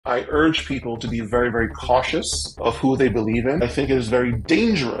I urge people to be very, very cautious of who they believe in. I think it is very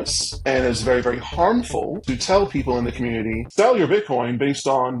dangerous and is very, very harmful to tell people in the community, sell your Bitcoin based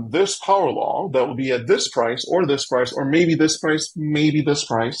on this power law that will be at this price, or maybe this price, maybe this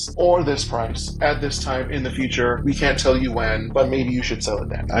price, or this price at this time in the future. We can't tell you when, but maybe you should sell it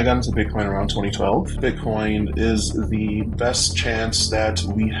then. I got into Bitcoin around 2012. Bitcoin is the best chance that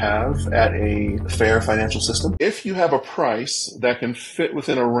we have at a fair financial system. If you have a price that can fit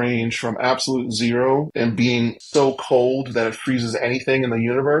within a range from absolute zero and being so cold that it freezes anything in the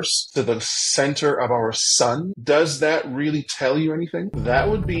universe to the center of our sun, does that really tell you anything? That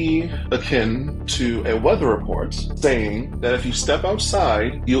would be akin to a weather report saying that if you step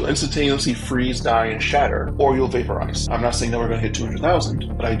outside, you'll instantaneously freeze, die, and shatter, or you'll vaporize. I'm not saying that we're going to hit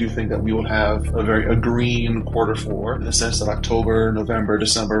 200,000, but I do think that we will have a green quarter four, in the sense that October, November,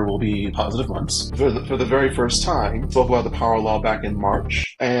 December will be positive months. For the very first time, spoke about the power law back in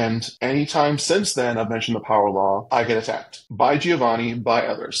March. And anytime since then, I've mentioned the power law, I get attacked by Giovanni, by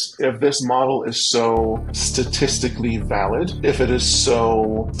others. If this model is so statistically valid, if it is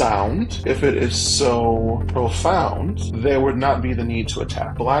so sound, if it is so profound, there would not be the need to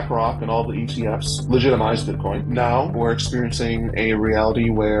attack. BlackRock and all the ETFs legitimize Bitcoin. Now we're experiencing a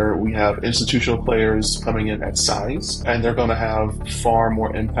reality where we have institutional players coming in at size, and they're going to have far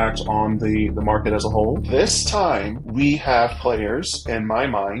more impact on the market as a whole. This time, we have players, in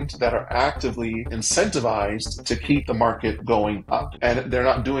my mind, that are actively incentivized to keep the market going up. And they're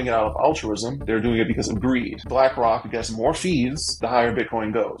not doing it out of altruism, they're doing it because of greed. BlackRock gets more fees the higher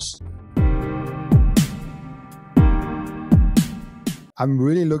Bitcoin goes. I'm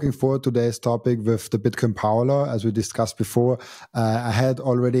really looking forward to today's topic with the Bitcoin power law. As we discussed before, I had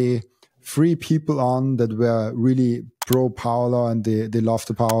already 3 people on that were really pro power law, and they love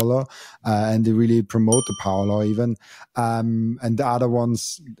the power law, and they really promote the power law even. And the other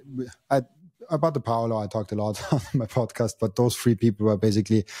ones, about the power law, I talked a lot on my podcast, but those 3 people were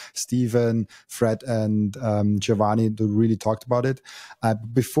basically Stephen, Fred, and Giovanni who really talked about it.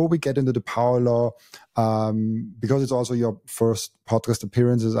 Before we get into the power law, because it's also your first podcast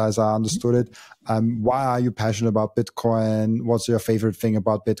appearances, as I understood it, why are you passionate about Bitcoin? What's your favorite thing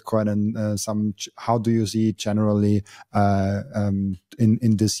about Bitcoin? And how do you see it generally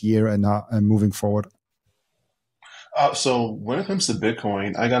in this year and moving forward? So when it comes to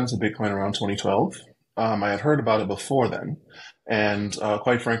Bitcoin, I got into Bitcoin around 2012. I had heard about it before then. And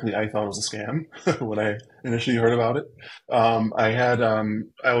quite frankly, I thought it was a scam when I initially heard about it.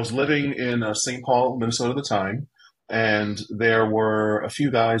 I was living in St. Paul, Minnesota at the time. And there were a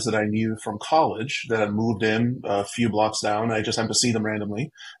few guys that I knew from college that had moved in a few blocks down. I just happened to see them randomly.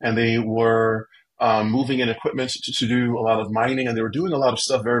 And they were moving in equipment to do a lot of mining. And they were doing a lot of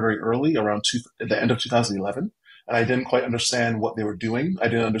stuff very, very early, around the end of 2011. And I didn't quite understand what they were doing. I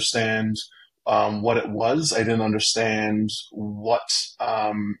didn't understand what it was. I didn't understand what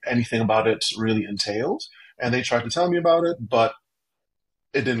anything about it really entailed. And they tried to tell me about it, but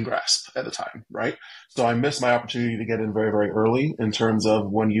it didn't grasp at the time, right? So I missed my opportunity to get in very, very early in terms of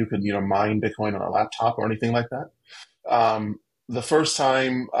when you could, mine Bitcoin on a laptop or anything like that. The first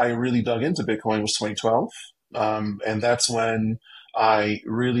time I really dug into Bitcoin was 2012. And that's when I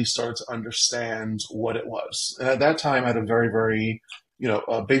really started to understand what it was. And at that time, I had a very, very,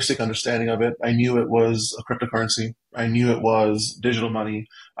 a basic understanding of it. I knew it was a cryptocurrency. I knew it was digital money.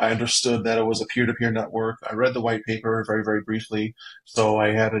 I understood that it was a peer-to-peer network. I read the white paper very, very briefly, so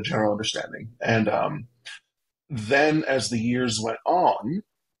I had a general understanding. And then as the years went on,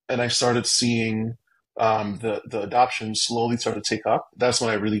 and I started seeing the adoption slowly start to take up, that's when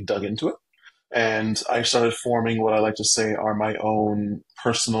I really dug into it. And I started forming what I like to say are my own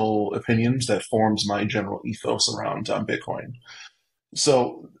personal opinions that forms my general ethos around Bitcoin.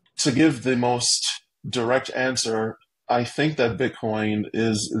 So to give the most direct answer, I think that Bitcoin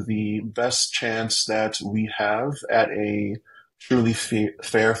is the best chance that we have at a truly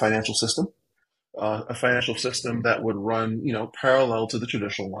fair financial system, a financial system that would run, parallel to the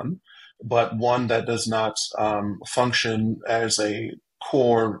traditional one, but one that does not function as a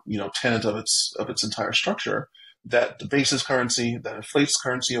core, tenet of its entire structure, that debases currency, that inflates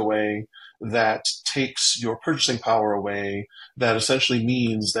currency away, that takes your purchasing power away, that essentially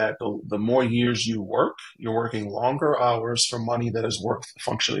means that the more years you work, you're working longer hours for money that is worth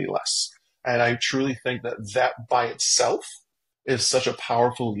functionally less. And I truly think that by itself is such a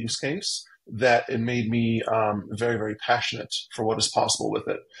powerful use case that it made me very, very passionate for what is possible with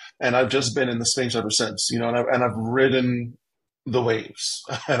it. And I've just been in the space ever since, and I've ridden the waves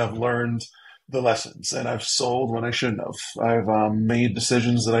and I've learned the lessons, and I've sold when I shouldn't have. I've made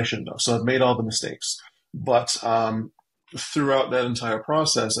decisions that I shouldn't have. So I've made all the mistakes. But throughout that entire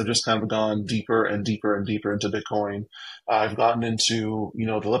process, I've just kind of gone deeper and deeper and deeper into Bitcoin. I've gotten into, the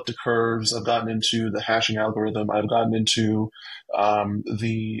elliptic curves. I've gotten into the hashing algorithm. I've gotten into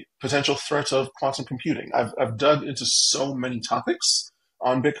the potential threats of quantum computing. I've dug into so many topics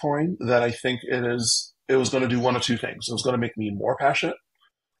on Bitcoin that I think it was going to do one of two things. It was going to make me more passionate,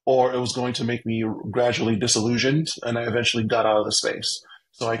 or it was going to make me gradually disillusioned, and I eventually got out of the space.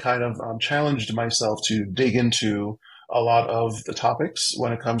 So I kind of challenged myself to dig into a lot of the topics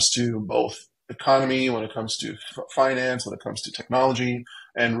when it comes to both economy, when it comes to finance, when it comes to technology,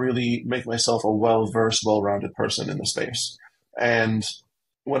 and really make myself a well-versed, well-rounded person in the space. And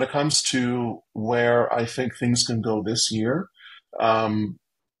when it comes to where I think things can go this year, um,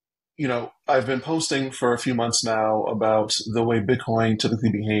 I've been posting for a few months now about the way Bitcoin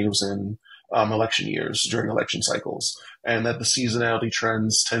typically behaves in election years during election cycles, and that the seasonality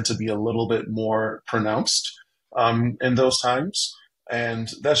trends tend to be a little bit more pronounced in those times. And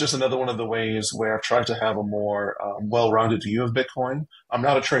that's just another one of the ways where I've tried to have a more well-rounded view of Bitcoin. I'm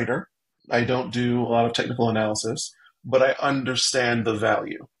not a trader. I don't do a lot of technical analysis, but I understand the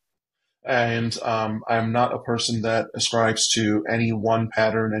value. And I'm not a person that ascribes to any one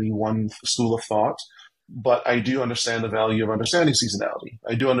pattern, any one school of thought, but I do understand the value of understanding seasonality.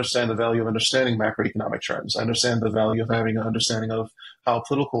 I do understand the value of understanding macroeconomic trends. I understand the value of having an understanding of how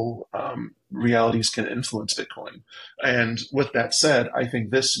political realities can influence Bitcoin. And with that said, I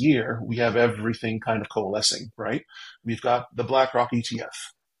think this year we have everything kind of coalescing, right? We've got the BlackRock ETF.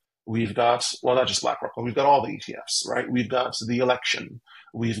 We've got, well, not just BlackRock, but we've got all the ETFs, right? We've got the election.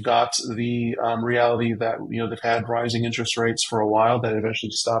 We've got the reality that, they've had rising interest rates for a while that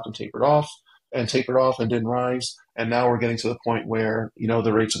eventually stopped and tapered off and didn't rise. And now we're getting to the point where,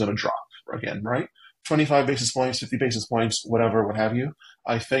 the rates are going to drop again, right? 25 basis points, 50 basis points, whatever, what have you.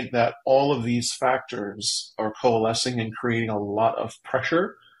 I think that all of these factors are coalescing and creating a lot of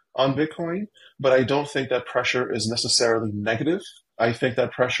pressure on Bitcoin, but I don't think that pressure is necessarily negative. I think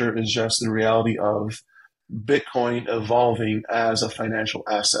that pressure is just the reality of Bitcoin evolving as a financial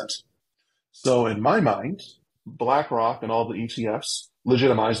asset. So in my mind, BlackRock and all the ETFs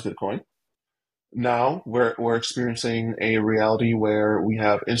legitimize Bitcoin. Now we're experiencing a reality where we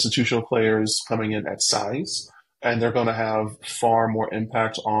have institutional players coming in at size, and they're going to have far more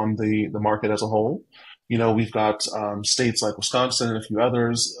impact on the market as a whole. We've got states like Wisconsin and a few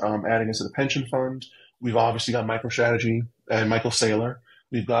others adding into the pension fund. We've obviously got MicroStrategy and Michael Saylor.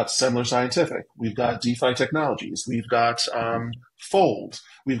 We've got Semler Scientific. We've got DeFi Technologies. We've got Fold.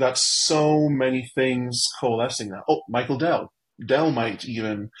 We've got so many things coalescing now. Oh, Michael Dell. Dell might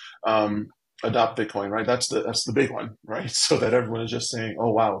even adopt Bitcoin, right? That's the big one, right? So that everyone is just saying,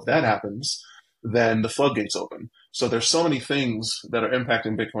 oh, wow, if that happens, then the floodgates open. So there's so many things that are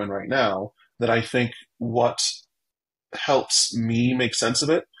impacting Bitcoin right now that I think what helps me make sense of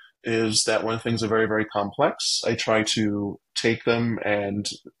it is that when things are very, very complex, I try to take them and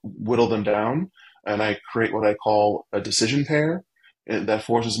whittle them down, and I create what I call a decision pair that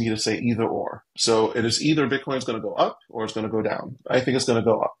forces me to say either or. So it is either Bitcoin's going to go up or it's going to go down. I think it's going to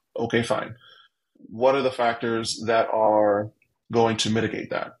go up. Okay, fine. What are the factors that are going to mitigate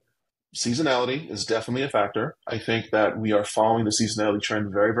that? Seasonality is definitely a factor. I think that we are following the seasonality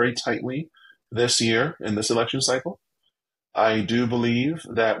trend very, very tightly this year in this election cycle. I do believe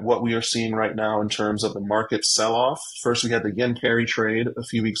that what we are seeing right now in terms of the market sell-off, first we had the yen carry trade a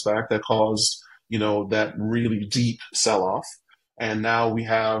few weeks back that caused, that really deep sell-off. And now we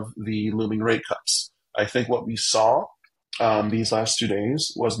have the looming rate cuts. I think what we saw these last 2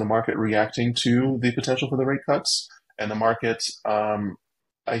 days was the market reacting to the potential for the rate cuts, and the market,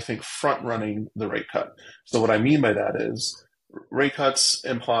 I think, front-running the rate cut. So what I mean by that is rate cuts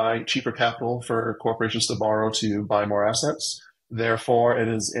imply cheaper capital for corporations to borrow to buy more assets. Therefore, it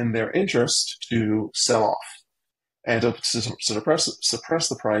is in their interest to sell off and to suppress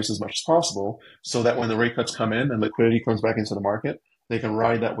the price as much as possible so that when the rate cuts come in and liquidity comes back into the market, they can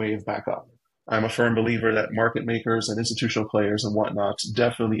ride that wave back up. I'm a firm believer that market makers and institutional players and whatnot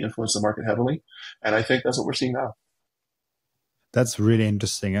definitely influence the market heavily. And I think that's what we're seeing now. That's really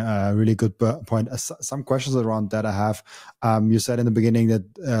interesting. Really good point. Some questions around that I have. You said in the beginning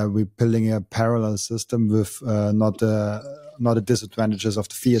that we're building a parallel system with not the disadvantages of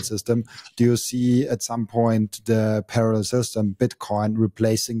the fiat system. Do you see at some point the parallel system, Bitcoin,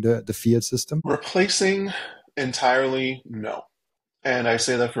 replacing the fiat system? Replacing entirely, no. And I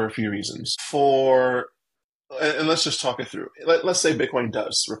say that for a few reasons. And let's just talk it through. Let's say Bitcoin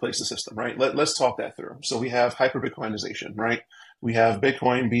does replace the system, right? Let's talk that through. So we have hyper-Bitcoinization, right? We have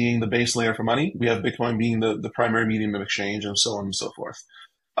Bitcoin being the base layer for money. We have Bitcoin being the primary medium of exchange, and so on and so forth.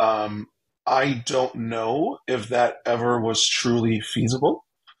 I don't know if that ever was truly feasible,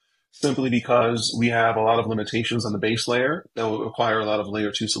 simply because we have a lot of limitations on the base layer that will require a lot of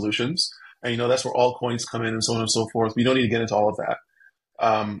layer two solutions. And that's where all coins come in and so on and so forth. We don't need to get into all of that.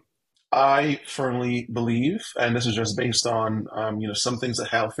 Um, I firmly believe, and this is just based on some things that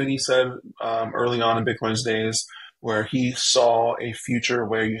Hal Finney said early on in Bitcoin's days, where he saw a future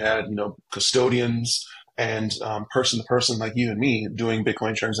where you had custodians and person to person like you and me doing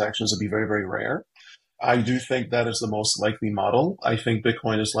Bitcoin transactions would be very, very rare. I do think that is the most likely model. I think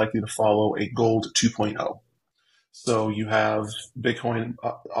Bitcoin is likely to follow a gold 2.0. So you have Bitcoin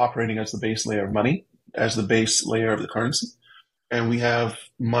operating as the base layer of money, as the base layer of the currency, and we have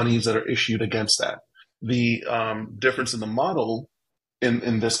monies that are issued against that. The difference in the model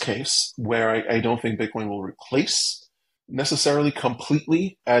in this case, where I don't think Bitcoin will replace necessarily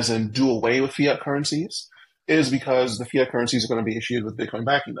completely, as in do away with fiat currencies, is because the fiat currencies are going to be issued with Bitcoin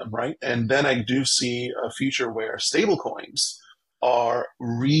backing them, right? And then I do see a future where stablecoins are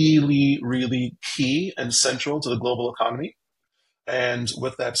really, really key and central to the global economy. And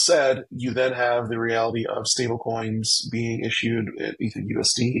with that said, you then have the reality of stablecoins being issued in either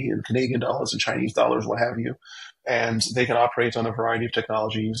USD and Canadian dollars and Chinese dollars, what have you. And they can operate on a variety of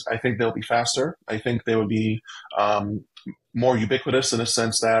technologies. I think they'll be faster. I think they would be more ubiquitous in the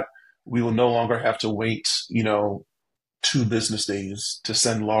sense that we will no longer have to wait, 2 business days to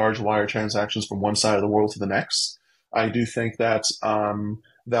send large wire transactions from one side of the world to the next. I do think that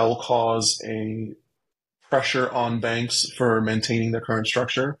that will cause a pressure on banks for maintaining their current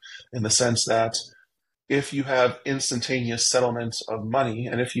structure in the sense that if you have instantaneous settlement of money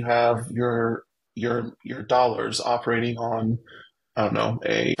and if you have your dollars operating on, I don't know,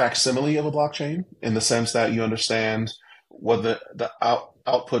 a facsimile of a blockchain in the sense that you understand what the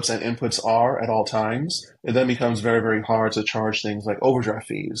outputs and inputs are at all times, it then becomes very, very hard to charge things like overdraft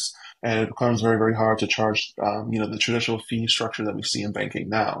fees. And it becomes very, very hard to charge, the traditional fee structure that we see in banking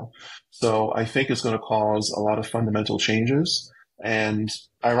now. So I think it's going to cause a lot of fundamental changes. And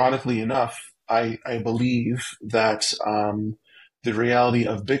ironically enough, I believe that the reality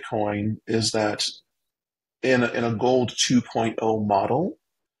of Bitcoin is that in a gold 2.0 model,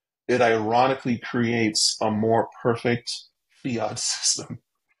 it ironically creates a more perfect fiat system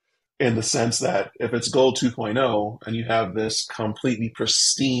in the sense that if it's gold 2.0 and you have this completely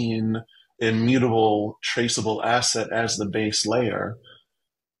pristine, immutable, traceable asset as the base layer,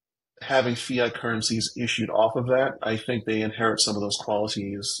 having fiat currencies issued off of that, I think they inherit some of those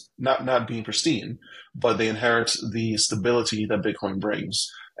qualities, not being pristine, but they inherit the stability that Bitcoin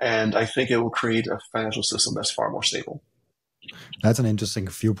brings. And I think it will create a financial system that's far more stable. That's an interesting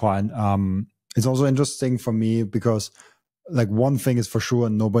viewpoint. It's also interesting for me because, like, one thing is for sure,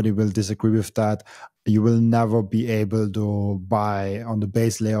 nobody will disagree with that. You will never be able to buy on the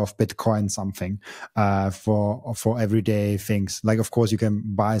base layer of Bitcoin something for everyday things. Like, of course, you can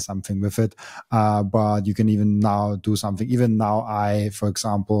buy something with it, but you can even now do something. Even now, I, for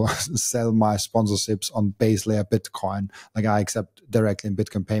example, sell my sponsorships on base layer Bitcoin. Like, I accept directly in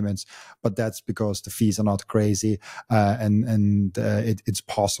Bitcoin payments, but that's because the fees are not crazy and it's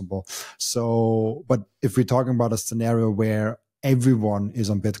possible. So, but if we're talking about a scenario where everyone is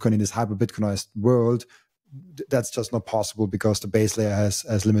on Bitcoin in this hyper Bitcoinized world, that's just not possible because the base layer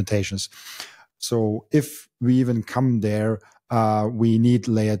has limitations. So if we even come there, we need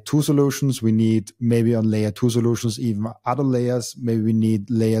layer 2 solutions. We need maybe on layer 2 solutions, even other layers. Maybe we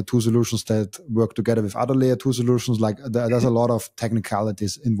need layer 2 solutions that work together with other layer 2 solutions. Like there's a lot of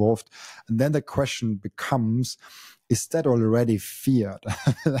technicalities involved. And then the question becomes, is that already fiat?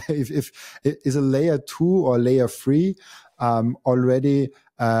 if is a layer 2 or layer 3 already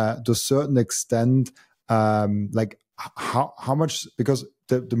to a certain extent, like how much, because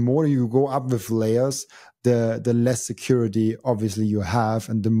the more you go up with layers, the less security obviously you have,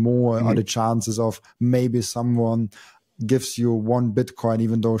 and the more are the chances of maybe someone gives you 1 Bitcoin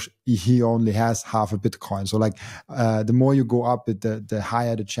even though he only has half a Bitcoin. So like the more you go up, the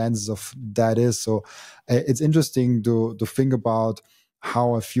higher the chances of that is. So it's interesting to think about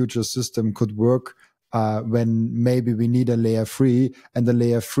how a future system could work when maybe we need a layer 3, and the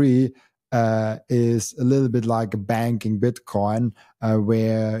layer 3 is a little bit like a banking Bitcoin,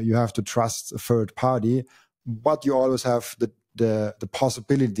 where you have to trust a third party, but you always have the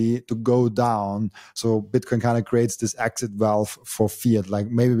possibility to go down. So Bitcoin kind of creates this exit valve for fiat. Like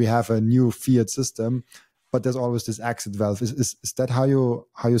maybe we have a new fiat system, but there's always this exit valve. Is that how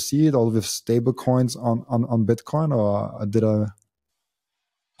you see it, all with stable coins on Bitcoin, or did I?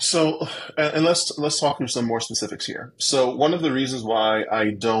 So, and let's talk through some more specifics here. So, one of the reasons why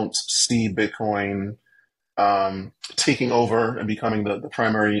I don't see Bitcoin taking over and becoming the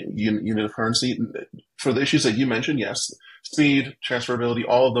primary unit of currency. For the issues that you mentioned, yes, speed, transferability,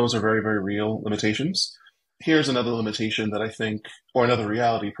 all of those are very, very real limitations. Here's another limitation that I think, or another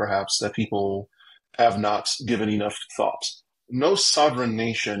reality perhaps, that people have not given enough thought. No sovereign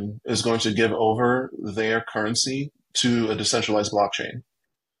nation is going to give over their currency to a decentralized blockchain.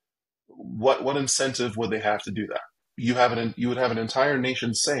 What incentive would they have to do that? You would have an entire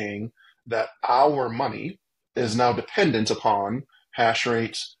nation saying that our money is now dependent upon hash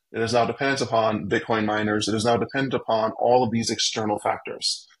rate. It is now dependent upon Bitcoin miners. It is now dependent upon all of these external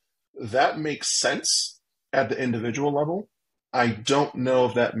factors. That makes sense at the individual level. I don't know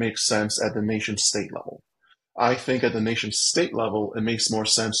if that makes sense at the nation state level. I think at the nation state level, it makes more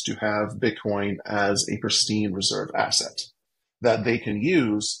sense to have Bitcoin as a pristine reserve asset that they can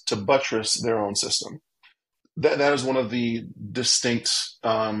use to buttress their own system. That is one of the distinct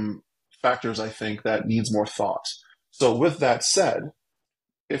factors, I think, that needs more thought. So with that said,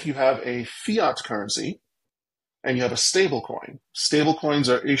 if you have a fiat currency and you have a stablecoins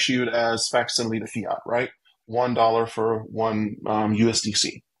are issued as facsimile to fiat, right? $1 for one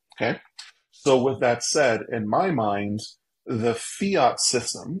USDC, okay? So with that said, in my mind, the fiat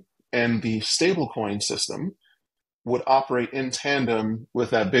system and the stablecoin system would operate in tandem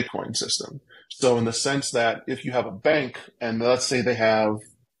with that Bitcoin system. So in the sense that if you have a bank and let's say they have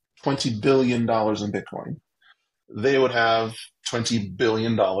 $20 billion in Bitcoin, they would have $20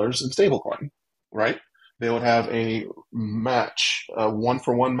 billion in stablecoin, right? They would have a match, a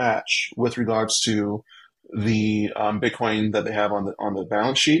one-for-one match with regards to the Bitcoin that they have on the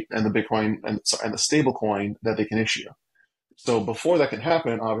balance sheet and the Bitcoin and the stablecoin that they can issue. So before that can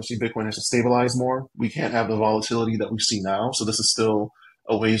happen, obviously Bitcoin has to stabilize more. We can't have the volatility that we see now. So this is still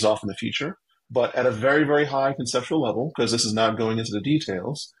a ways off in the future. But at a very, very high conceptual level, because this is not going into the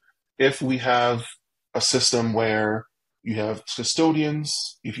details, if we have a system where you have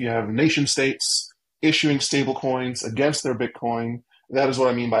custodians, if you have nation states issuing stable coins against their Bitcoin, that is what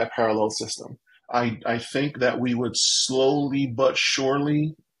I mean by a parallel system. I think that we would slowly but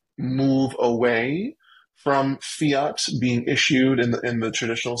surely move away from fiat being issued in the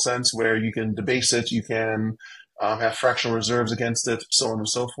traditional sense where you can debase it, you can have fractional reserves against it, so on and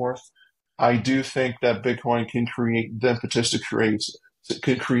so forth. I do think that Bitcoin can create the impetus to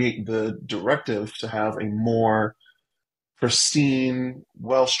create the directive to have a more pristine,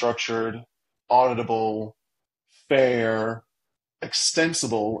 well-structured, auditable, fair,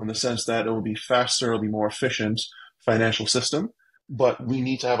 extensible in the sense that it will be faster, it'll be more efficient financial system. But we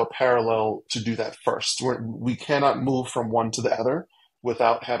need to have a parallel to do that first. We cannot move from one to the other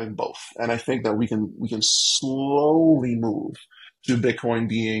without having both. And I think that we can slowly move to Bitcoin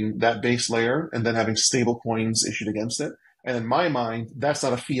being that base layer and then having stable coins issued against it. And in my mind, that's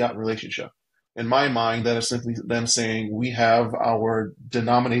not a fiat relationship. In my mind, that is simply them saying we have our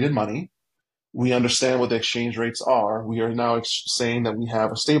denominated money. We understand what the exchange rates are. We are now saying that we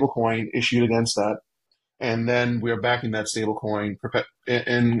have a stable coin issued against that. And then we are backing that stable coin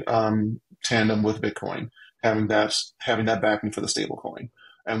in tandem with Bitcoin, having that backing for the stable coin.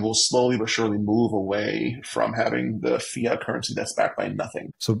 And we'll slowly but surely move away from having the fiat currency that's backed by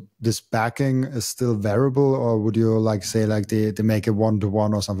nothing. So this backing is still variable, or would you say they make it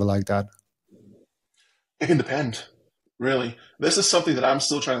 1-to-1 or something like that? It can depend, really. This is something that I'm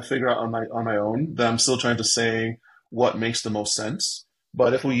still trying to figure out on my own, that I'm still trying to say what makes the most sense.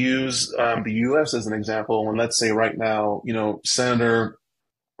 But if we use the U.S. as an example, and let's say right now, Senator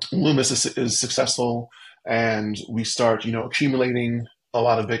Loomis is successful, and we start, accumulating a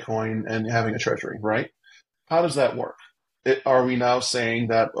lot of Bitcoin and having a treasury, right? How does that work? Are we now saying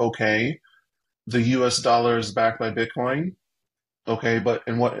that, okay, the U.S. dollar is backed by Bitcoin? Okay, but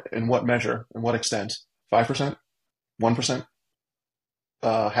in what measure? In what extent? 5%? 1%?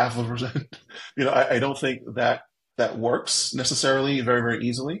 Half of a percent? I don't think that works necessarily very, very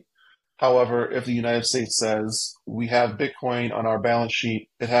easily. However, if the United States says we have Bitcoin on our balance sheet,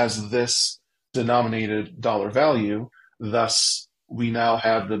 it has this denominated dollar value, thus we now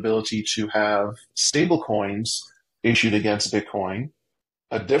have the ability to have stable coins issued against Bitcoin,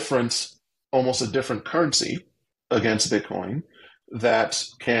 almost a different currency against Bitcoin that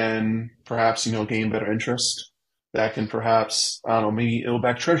can perhaps, gain better interest, that can perhaps, maybe it'll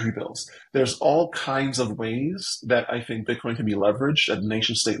back treasury bills. There's all kinds of ways that I think Bitcoin can be leveraged at the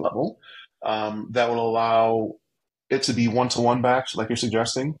nation state level that will allow it to be one-to-one backed, like you're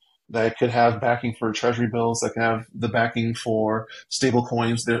suggesting, that it could have backing for treasury bills, that can have the backing for stable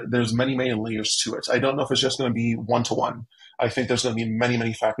coins. There's many, many layers to it. I don't know if it's just going to be one-to-one. I think there's going to be many,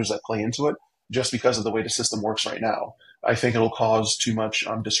 many factors that play into it just because of the way the system works right now. I think it'll cause too much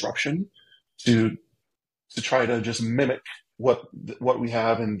disruption to to try to just mimic what we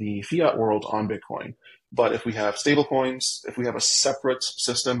have in the fiat world on Bitcoin. But if we have stablecoins, if we have a separate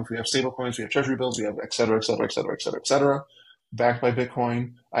system, if we have stablecoins, we have treasury bills, we have et cetera, et cetera, et cetera, et cetera, et cetera, backed by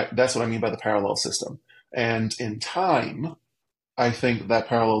Bitcoin, that's what I mean by the parallel system. And in time, I think that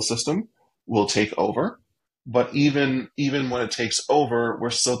parallel system will take over. But even when it takes over, we're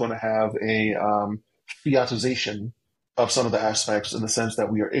still going to have a fiatization of some of the aspects in the sense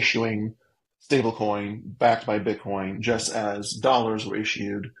that we are issuing stablecoin backed by Bitcoin, just as dollars were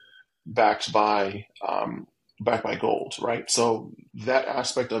issued backed by gold, right? So that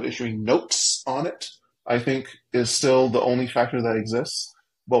aspect of issuing notes on it, I think, is still the only factor that exists.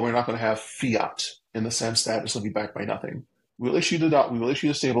 But we're not going to have fiat in the sense that this will be backed by nothing. We will issue the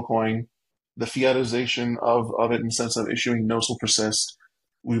stablecoin. The fiatization of it in the sense of issuing notes will persist.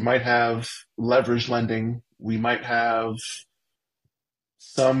 We might have leveraged lending. We might have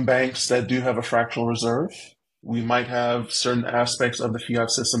some banks that do have a fractional reserve. We might have certain aspects of the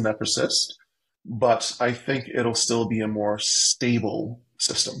fiat system that persist, but I think it'll still be a more stable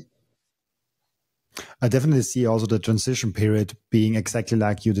system. I definitely see also the transition period being exactly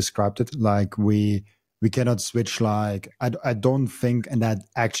like you described it. Like we cannot switch. Like I don't think, and I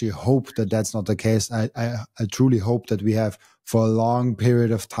actually hope that that's not the case. I truly hope that we have for a long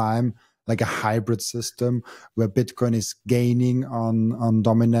period of time like a hybrid system where Bitcoin is gaining on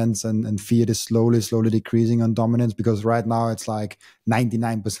dominance and fiat is slowly decreasing on dominance, because right now it's like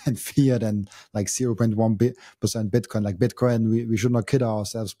 99% fiat and like 0.1% Bitcoin. Like Bitcoin, we should not kid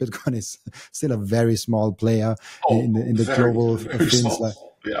ourselves. Bitcoin is still a very small player in the very, global very things.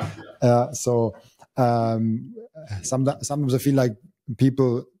 small. Sometimes I feel like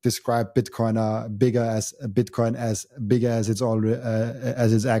people describe Bitcoin bigger as it's already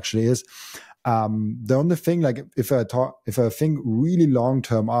as it actually is. The only thing, like if I think really long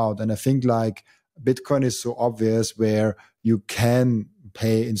term out, and I think like Bitcoin is so obvious where you can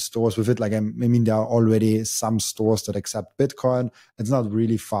pay in stores with it. Like I mean, there are already some stores that accept Bitcoin. It's not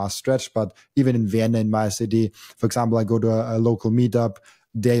really far stretched, but even in Vienna, in my city, for example, I go to a local meetup.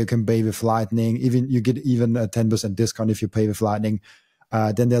 There you can pay with Lightning. You get even a 10% discount if you pay with Lightning.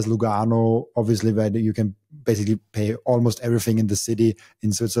 Then there's Lugano, obviously, where you can basically pay almost everything in the city.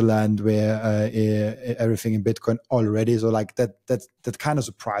 In Switzerland, where everything in Bitcoin already. So like that kind of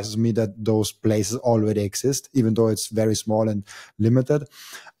surprises me that those places already exist, even though it's very small and limited.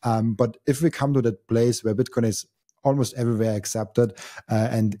 But if we come to that place where Bitcoin is almost everywhere accepted,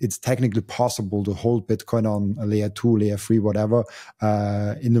 and it's technically possible to hold Bitcoin on a layer 2, layer 3, whatever,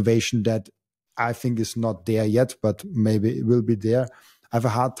 innovation that I think is not there yet, but maybe it will be there. I have a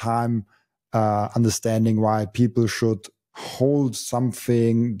hard time understanding why people should hold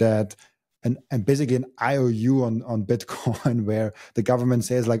something that, and basically an IOU on Bitcoin, where the government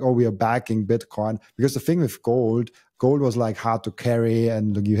says like, oh, we are backing Bitcoin. Because the thing with gold was like hard to carry,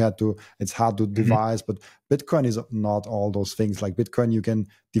 and it's hard to devise, but Bitcoin is not all those things. Like Bitcoin, you can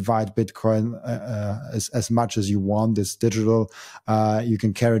divide Bitcoin as much as you want. It's digital. You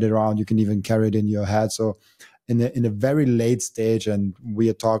can carry it around. You can even carry it in your head. So in a very late stage, and we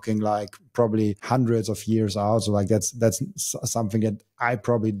are talking like probably hundreds of years out. So like that's something that I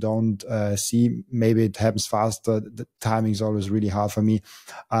probably don't see. Maybe it happens faster. The timing is always really hard for me.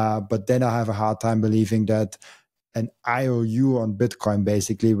 But then I have a hard time believing that an IOU on Bitcoin,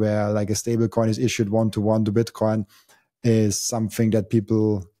 basically, where like a stable coin is issued 1-to-1 to Bitcoin, is something that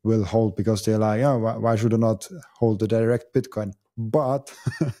people will hold because they're like, oh, why should I not hold the direct Bitcoin? But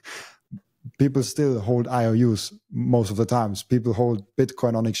people still hold IOUs most of the times. People hold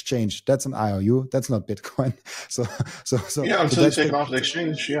Bitcoin on exchange. That's an IOU. That's not Bitcoin. So yeah, until you take it off the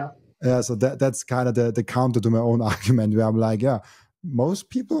exchange, yeah. Yeah, so that's kind of the counter to my own argument, where I'm like, yeah, most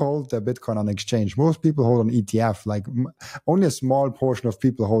people hold their Bitcoin on exchange. Most people hold on ETF. Like only a small portion of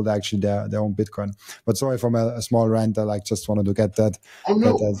people hold actually their own Bitcoin. But sorry for a small rant. I like just wanted to get that. Oh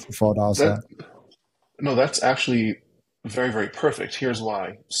no, that thought out. No, that's actually very, very perfect. Here's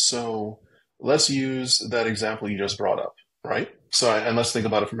why. So let's use that example you just brought up, right? So, and let's think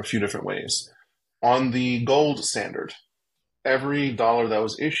about it from a few different ways. On the gold standard, every dollar that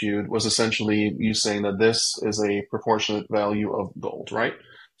was issued was essentially you saying that this is a proportionate value of gold, right?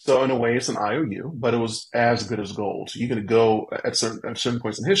 So in a way, it's an IOU, but it was as good as gold. You can go at certain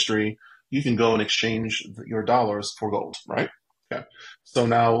points in history, you can go and exchange your dollars for gold, right? Okay. So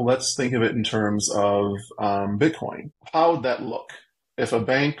now let's think of it in terms of Bitcoin. How would that look if a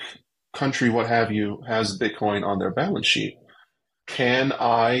bank, country, what have you, has Bitcoin on their balance sheet? Can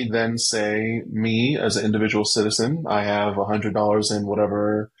I then say, me as an individual citizen, I have $100 in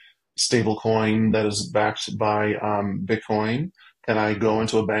whatever stable coin that is backed by Bitcoin. Can I go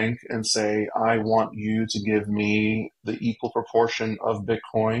into a bank and say, I want you to give me the equal proportion of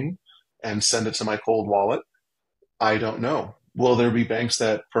Bitcoin and send it to my cold wallet? I don't know. Will there be banks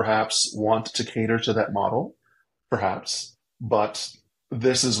that perhaps want to cater to that model? Perhaps, but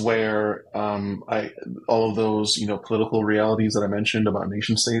this is where all of those political realities that I mentioned about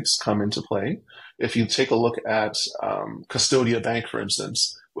nation states come into play. If you take a look at Custodia Bank, for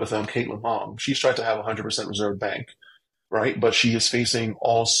instance, with Caitlin Long, she's tried to have a 100% reserve bank, right? But she is facing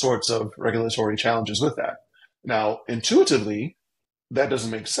all sorts of regulatory challenges with that. Now, intuitively, that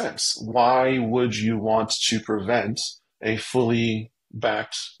doesn't make sense. Why would you want to prevent a fully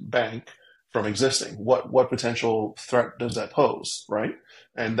backed bank from existing? What potential threat does that pose, right?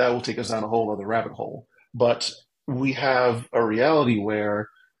 And that will take us down a whole other rabbit hole. But we have a reality where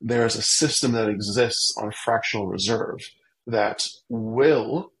there's a system that exists on fractional reserve that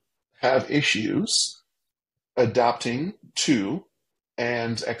will have issues adapting to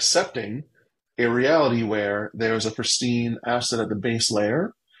and accepting a reality where there's a pristine asset at the base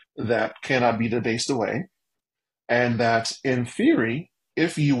layer that cannot be debased away, and that in theory,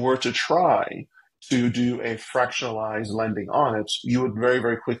 if you were to try to do a fractionalized lending on it, you would very,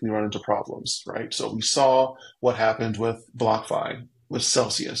 very quickly run into problems, right? So we saw what happened with BlockFi, with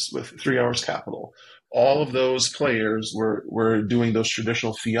Celsius, with 3 Hours Capital. All of those players were doing those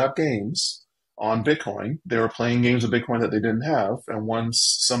traditional fiat games on Bitcoin. They were playing games of Bitcoin that they didn't have. And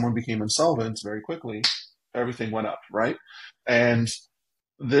once someone became insolvent very quickly, everything went up, right? And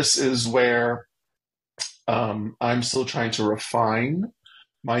this is where I'm still trying to refine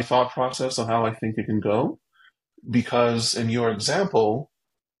my thought process on how I think it can go. Because in your example,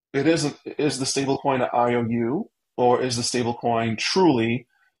 it isn't, is the stablecoin an IOU, or is the stablecoin truly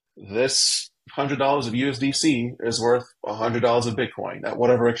this $100 of USDC is worth $100 of Bitcoin at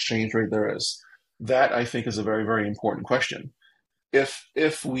whatever exchange rate there is? That, I think, is a very, very important question.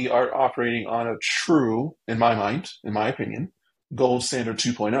 If we are operating on a true, in my mind, in my opinion, gold standard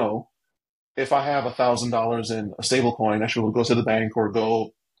 2.0, if I have $1,000 in a stablecoin, I should go to the bank or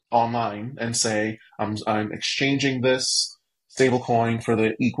go online and say, I'm exchanging this stablecoin for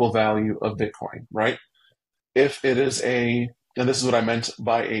the equal value of Bitcoin, right? If it is and this is what I meant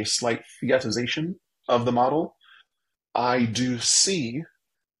by a slight fiatization of the model, I do see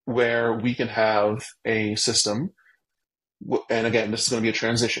where we can have a system. And again, this is going to be a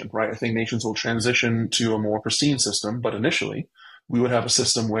transition, right? I think nations will transition to a more pristine system, but initially we would have a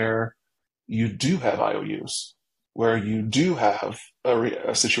system where you do have IOUs, where you do have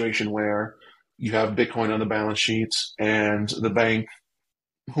a situation where you have Bitcoin on the balance sheet and the bank,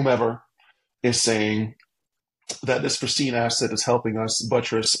 whomever, is saying that this pristine asset is helping us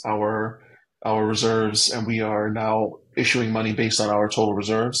buttress our reserves, and we are now issuing money based on our total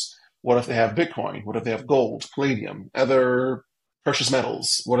reserves. What if they have Bitcoin? What if they have gold, palladium, other precious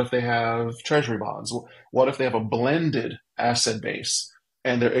metals? What if they have treasury bonds? What if they have a blended asset base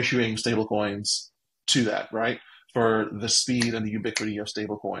and they're issuing stablecoins to that, right? For the speed and the ubiquity of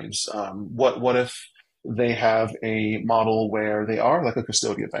stablecoins. What if they have a model where they are like a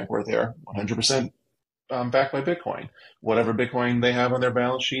custodian bank, where they're 100% backed by Bitcoin? Whatever Bitcoin they have on their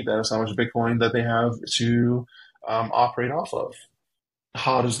balance sheet, that is how much Bitcoin that they have to operate off of.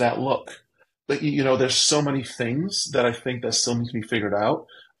 How does that look? But there's so many things that I think that still need to be figured out.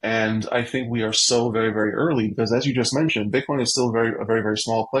 And I think we are so very, very early because, as you just mentioned, Bitcoin is still a very, very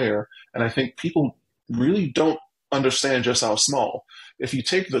small player. And I think people really don't understand just how small. If you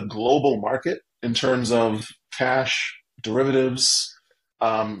take the global market in terms of cash, derivatives, so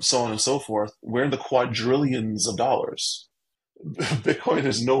on and so forth, we're in the quadrillions of dollars. Bitcoin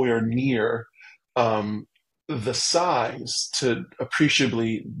is nowhere near the size to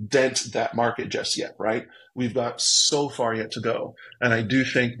appreciably dent that market just yet, right? We've got so far yet to go. And I do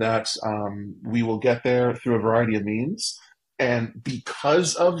think that we will get there through a variety of means. And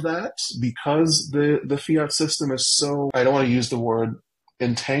because of that, because the fiat system is so, I don't want to use the word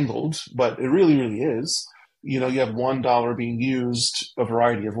entangled, but it really, really is. You have $1 being used a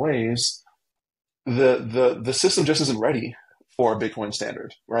variety of ways. The system just isn't ready for a Bitcoin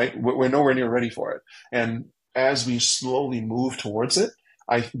standard, right? We're nowhere near ready for it. And as we slowly move towards it,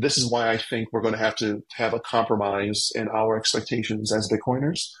 this is why I think we're going to have a compromise in our expectations as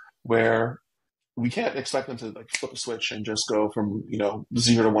Bitcoiners, where we can't expect them to flip a switch and just go from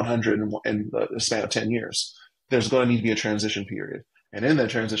 0 to 100 in the span of 10 years. There's going to need to be a transition period, and in that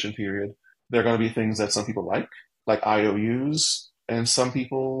transition period, there are going to be things that some people like IOUs, and some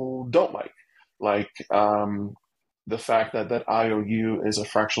people don't like the fact that IOU is a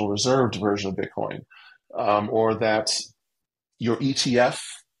fractional reserved version of Bitcoin, or that your ETF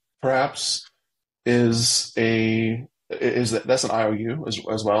perhaps is a is that that's an IOU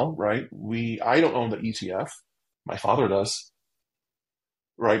as well, right? I don't own the ETF. My father does,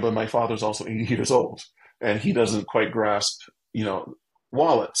 right? But my father's also 80 years old, and he doesn't quite grasp, you know,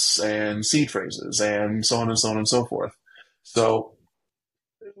 wallets and seed phrases and so on and so on and so forth. So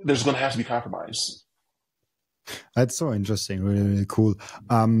there's going to have to be compromise. That's so interesting, really, really cool.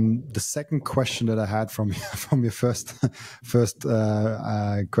 The second question that I had from from your first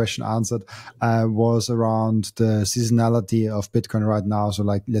question answered was around the seasonality of Bitcoin right now. So,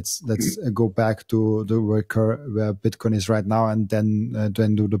 like, let's go back to the where Bitcoin is right now, and then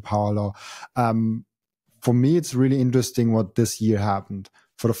do the power law. For me, it's really interesting what this year happened.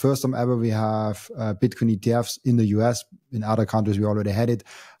 For the first time ever, we have Bitcoin ETFs in the US. In other countries, we already had it.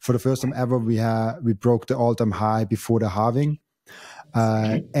 For the first time ever, we broke the all-time high before the halving.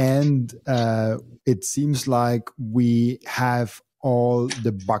 And it seems like we have all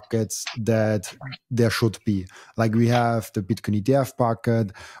the buckets that there should be. Like, we have the Bitcoin ETF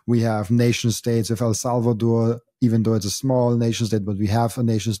bucket, we have nation states of El Salvador, even though it's a small nation state, but we have a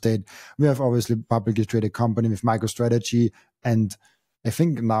nation state. We have obviously publicly traded company with MicroStrategy, and I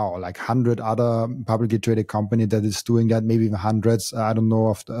think now like 100 other publicly traded company that is doing that, maybe even hundreds. I don't know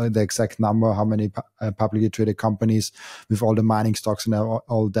of the exact number, how many publicly traded companies with all the mining stocks and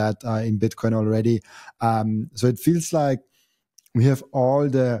all that in Bitcoin already. So it feels like we have all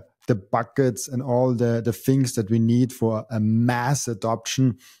the buckets and all the things that we need for a mass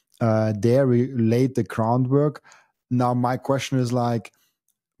adoption. There we laid the groundwork. Now my question is, like,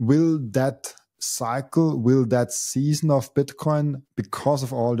 will that season of Bitcoin, because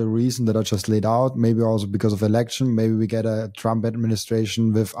of all the reasons that I just laid out, maybe also because of election, maybe we get a Trump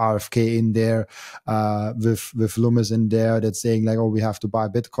administration with RFK in there, with Loomis in there, that's saying like, oh, we have to buy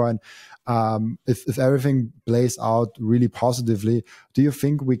Bitcoin. If everything plays out really positively, do you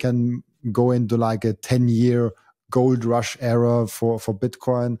think we can go into like a 10-year gold rush era for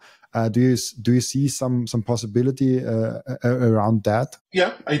Bitcoin? Do you see some possibility around that?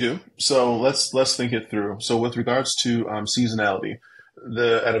 Yeah, I do. So let's think it through. So with regards to seasonality,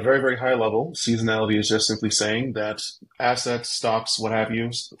 at a very, very high level, seasonality is just simply saying that assets, stocks, what have you,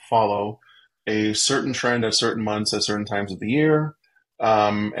 follow a certain trend at certain months at certain times of the year,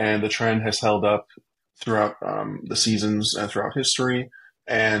 and the trend has held up throughout the seasons and throughout history.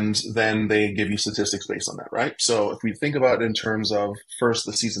 And then they give you statistics based on that, right? So if we think about it in terms of first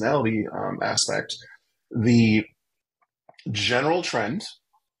the seasonality aspect, the general trend,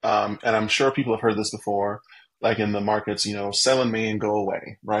 and I'm sure people have heard this before, like in the markets, sell in May and go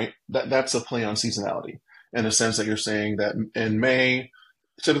away, right? That's a play on seasonality in the sense that you're saying that in May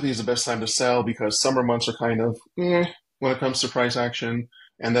typically is the best time to sell because summer months are kind of when it comes to price action,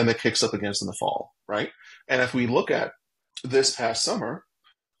 and then it kicks up against in the fall, right? And if we look at this past summer,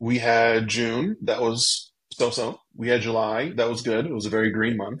 we had June, that was so-so. We had July, that was good. It was a very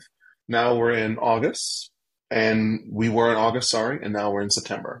green month. Now we're in August, and we were in August, sorry, and now we're in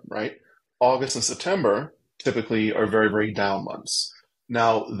September, right? August and September typically are very, very down months.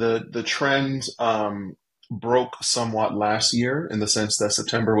 Now, the trend broke somewhat last year in the sense that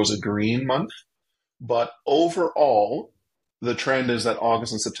September was a green month, but overall, the trend is that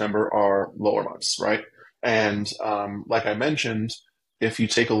August and September are lower months, right? And like I mentioned, if you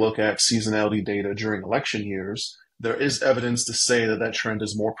take a look at seasonality data during election years, there is evidence to say that that trend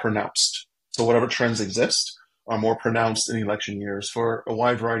is more pronounced. So whatever trends exist are more pronounced in election years for a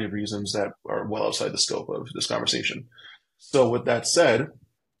wide variety of reasons that are well outside the scope of this conversation. So with that said,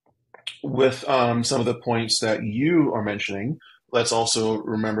 with some of the points that you are mentioning, let's also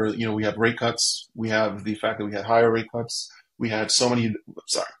remember, we have rate cuts. We have the fact that we had higher rate cuts. We had higher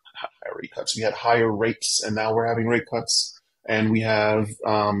rate cuts. We had higher rates, and now we're having rate cuts. And we have,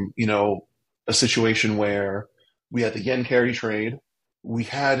 a situation where we had the yen carry trade. We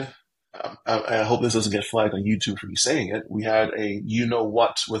had, I hope this doesn't get flagged on YouTube for me saying it. We had a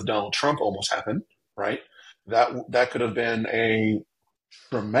what with Donald Trump almost happen, right? That could have been a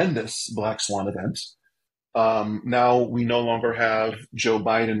tremendous black swan event. Now we no longer have Joe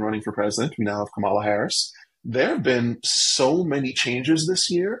Biden running for president. We now have Kamala Harris. There have been so many changes this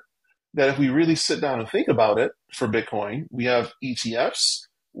year that if we really sit down and think about it for Bitcoin, we have ETFs.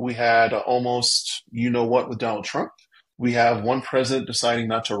 We had almost what with Donald Trump. We have one president deciding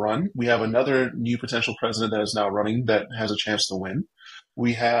not to run. We have another new potential president that is now running that has a chance to win.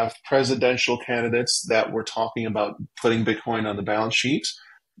 We have presidential candidates that were talking about putting Bitcoin on the balance sheet,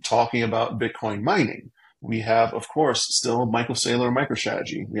 talking about Bitcoin mining. We have, of course, still Michael Saylor and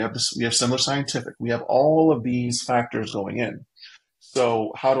MicroStrategy. We have Similar Scientific. We have all of these factors going in.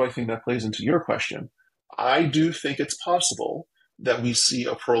 So how do I think that plays into your question? I do think it's possible that we see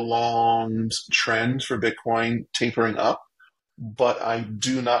a prolonged trend for Bitcoin tapering up, but I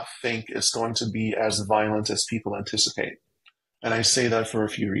do not think it's going to be as violent as people anticipate. And I say that for a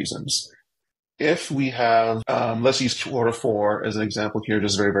few reasons. If we have, let's use quarter four as an example here,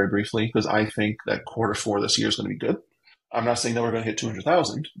 just very, very briefly, because I think that quarter four this year is going to be good. I'm not saying that we're going to hit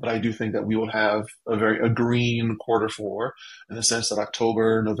 200,000, but I do think that we will have a green quarter four in the sense that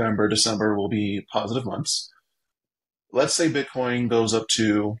October, November, December will be positive months. Let's say Bitcoin goes up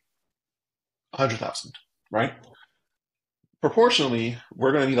to 100,000, right? Proportionally,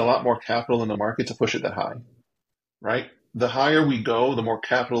 we're going to need a lot more capital in the market to push it that high, right? The higher we go, the more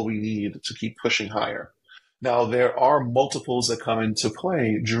capital we need to keep pushing higher. Now, there are multiples that come into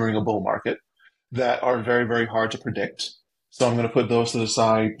play during a bull market that are very, very hard to predict. So I'm going to put those to the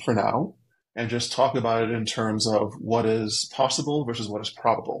side for now and just talk about it in terms of what is possible versus what is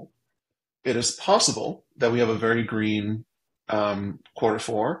probable. It is possible that we have a very green quarter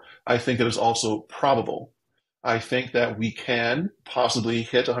four. I think it is also probable. I think that we can possibly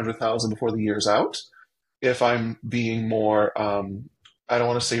hit 100,000 before the year's out. If I'm being more, I don't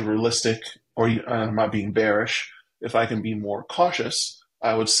want to say realistic, or I'm not being bearish. If I can be more cautious,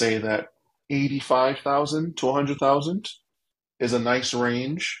 I would say that 85,000 to 100,000 is a nice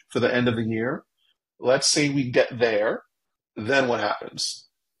range for the end of the year. Let's say we get there, then what happens?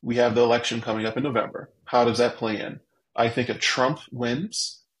 We have the election coming up in November. How does that play in? I think if Trump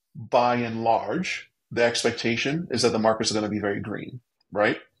wins, by and large, the expectation is that the markets are going to be very green,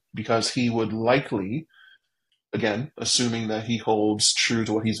 right? Because he would likely, again, assuming that he holds true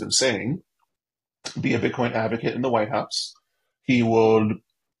to what he's been saying, be a Bitcoin advocate in the White House. He would,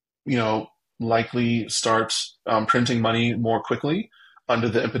 likely start printing money more quickly under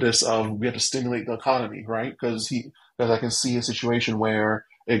the impetus of we have to stimulate the economy, right? Because I can see a situation where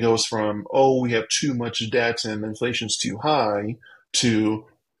it goes from, we have too much debt and inflation's too high, to,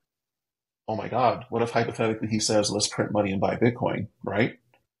 oh my God, what if hypothetically he says, let's print money and buy Bitcoin, right?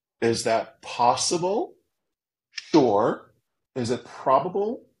 Is that possible? Sure. Is it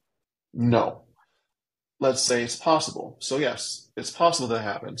probable? No. Let's say it's possible. So yes, it's possible that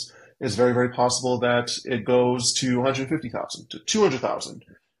happens. It's very, very possible that it goes to 150,000 to 200,000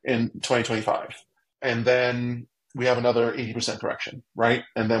 in 2025. And then we have another 80% correction, right?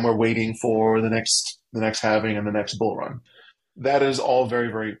 And then we're waiting for the next halving and the next bull run. That is all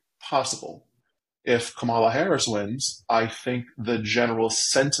very, very possible. If Kamala Harris wins, I think the general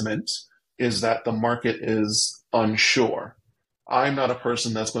sentiment is that the market is unsure. I'm not a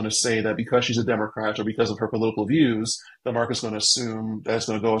person that's going to say that because she's a Democrat or because of her political views, the market's going to assume that it's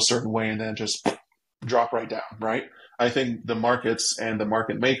going to go a certain way and then just drop right down, right? I think the markets and the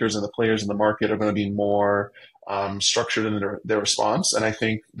market makers and the players in the market are going to be more structured in their response. And I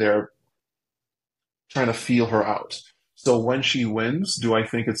think they're trying to feel her out. So when she wins, do I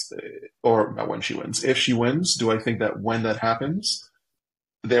think or not when she wins, if she wins, do I think that when that happens,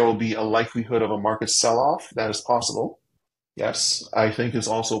 there will be a likelihood of a market sell-off? That is possible. Yes, I think it's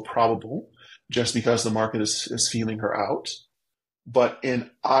also probable just because the market is feeling her out. But in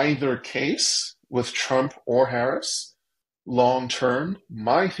either case, with Trump or Harris, long term,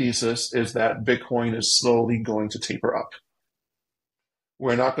 my thesis is that Bitcoin is slowly going to taper up.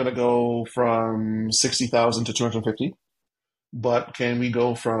 We're not going to go from 60,000 to 250, but can we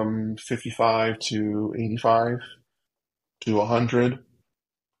go from 55 to 85 to 100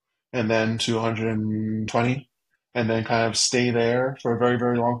 and then to 120? And then kind of stay there for a very,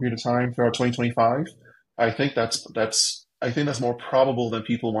 very long period of time throughout 2025. I think that's more probable than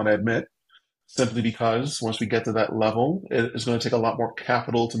people want to admit, simply because once we get to that level, it is going to take a lot more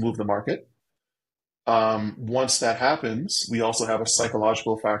capital to move the market. Once that happens, we also have a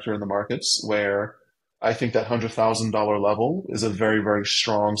psychological factor in the markets where I think that $100,000 level is a very, very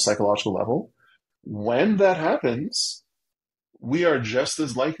strong psychological level. When that happens, we are just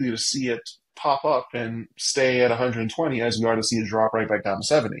as likely to see it pop up and stay at 120 as we are to see it drop right back down to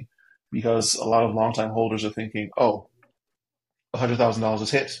 70, because a lot of longtime holders are thinking, $100,000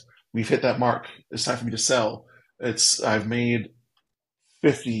 is hit. We've hit that mark. It's time for me to sell. I've made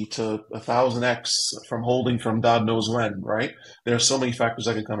 50 to 1,000x from holding from God knows when, right? There are so many factors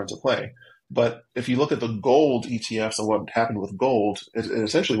that can come into play. But if you look at the gold ETFs and what happened with gold, it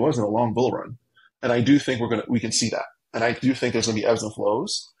essentially wasn't a long bull run. And I do think we can see that. And I do think there's going to be ebbs and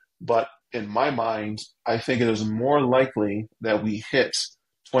flows. But in my mind, I think it is more likely that we hit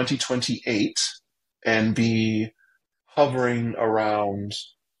 2028 and be hovering around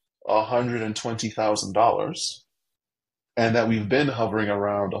 $120,000, and that we've been hovering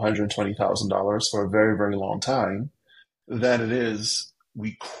around $120,000 for a very, very long time, than it is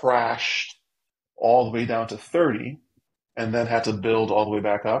we crashed all the way down to 30 and then had to build all the way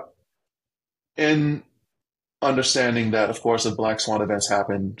back up. In understanding that, of course, if black swan events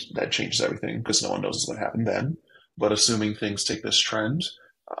happened, that changes everything because no one knows what's going to happen then. But assuming things take this trend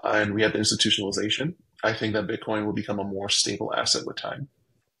and we have the institutionalization, I think that Bitcoin will become a more stable asset with time.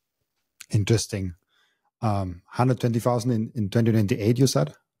 Interesting. 120,000 in 2028, you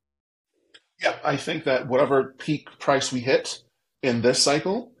said? Yeah, I think that whatever peak price we hit in this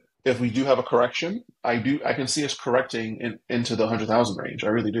cycle, if we do have a correction, I can see us correcting into the 100,000 range. I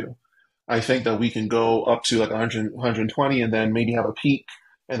really do. I think that we can go up to like 100, 120 and then maybe have a peak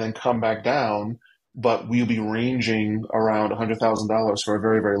and then come back down, but we'll be ranging around $100,000 for a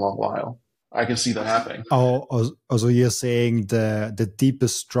very, very long while. I can see that happening. Oh, so you're saying the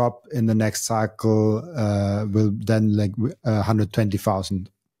deepest drop in the next cycle will then like 120,000?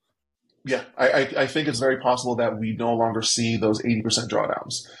 Yeah, I think it's very possible that we no longer see those 80%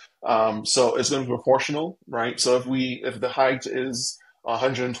 drawdowns. So it's going to be proportional, right? So if the height is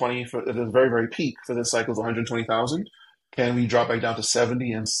 120 if the very, very peak for this cycle is 120,000, can we drop back down to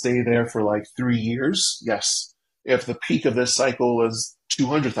 70 and stay there for like 3 years? Yes. If the peak of this cycle is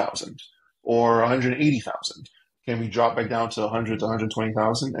 200,000 or 180,000, can we drop back down to 100 to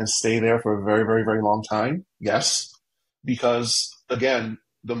 120,000 and stay there for a very, very, very long time? Yes. Because again,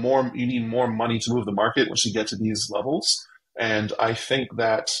 the more you need more money to move the market once you get to these levels. And I think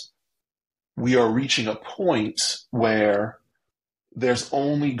that we are reaching a point where there's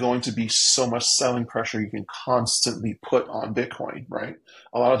only going to be so much selling pressure you can constantly put on Bitcoin, right?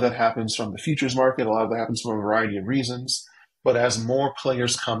 A lot of that happens from the futures market. A lot of that happens for a variety of reasons. But as more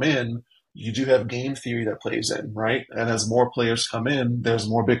players come in, you do have game theory that plays in, right? And as more players come in, there's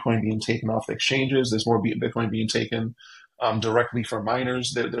more Bitcoin being taken off the exchanges. There's more Bitcoin being taken directly from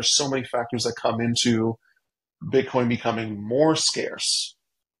miners. There's so many factors that come into Bitcoin becoming more scarce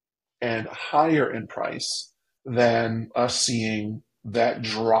and higher in price than us seeing that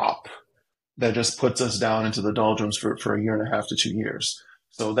drop that just puts us down into the doldrums for a year and a half to 2 years.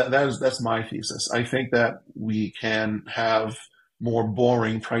 So that's my thesis. I think that we can have more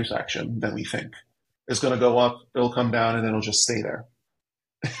boring price action than we think. It's going to go up, it'll come down, and then it'll just stay there.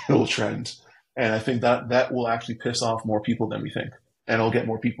 It'll trend. And I think that will actually piss off more people than we think. And it'll get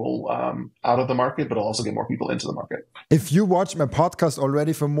more people out of the market, but it'll also get more people into the market. If you watch my podcast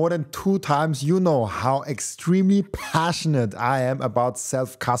already for more than 2 times, you know how extremely passionate I am about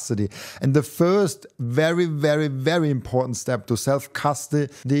self-custody. And the first very, very, very important step to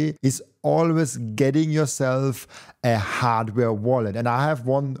self-custody is always getting yourself a hardware wallet. And I have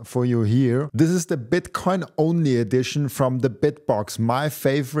one for you here. This is the Bitcoin only edition from the BitBox, my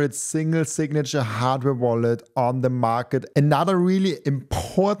favorite single signature hardware wallet on the market. Another really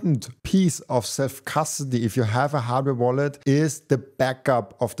important piece of self-custody, if you have a hardware wallet, is the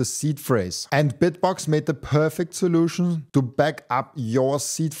backup of the seed phrase. And BitBox made the perfect solution to back up your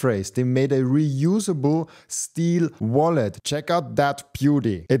seed phrase. They made a reusable steel wallet. Check out that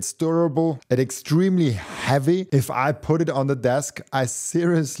beauty. It's durable. It's extremely heavy. If I put it on the desk, I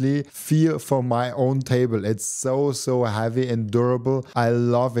seriously fear for my own table. It's so heavy and durable. I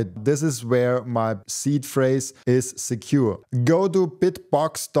love it. This is where my seed phrase is secure. Go to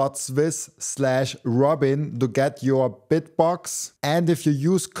bitbox.swiss/Robin to get your BitBox. And if you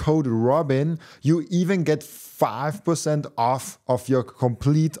use code Robin, you even get 5% off of your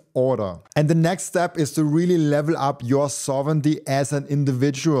complete order. And the next step is to really level up your sovereignty as an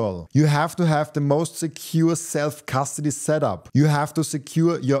individual. You have to have the most secure self-custody setup. You have to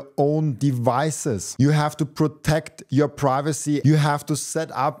secure your own devices. You have to protect your privacy. You have to set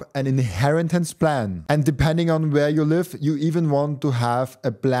up an inheritance plan. And depending on where you live, you even want to have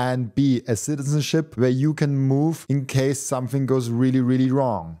a plan B, a citizenship where you can move in case something goes really, really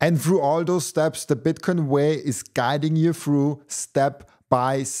wrong. And through all those steps, the Bitcoin way is guiding you through step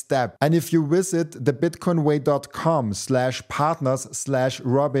by step. And if you visit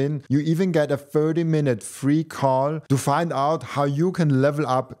thebitcoinway.com/partners/Robin, you even get a 30-minute free call to find out how you can level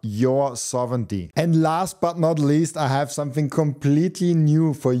up your sovereignty. And last but not least, I have something completely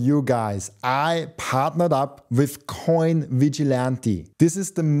new for you guys. I partnered up with Coin Vigilante. This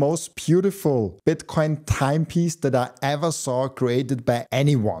is the most beautiful Bitcoin timepiece that I ever saw created by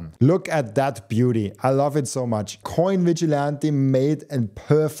anyone. Look at that beauty. I love it so much. Coin Vigilante made a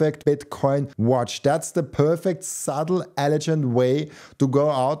perfect Bitcoin watch. That's the perfect, subtle, elegant way to go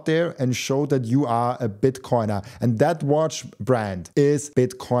out there and show that you are a Bitcoiner. And that watch brand is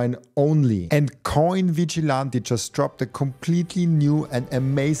Bitcoin only. And Coin Vigilante just dropped a completely new and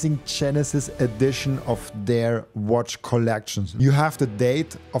amazing Genesis edition of their watch collections. You have the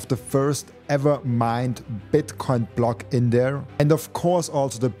date of the first ever mined Bitcoin block in there, and of course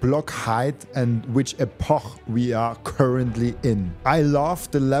also the block height and which epoch we are currently in. I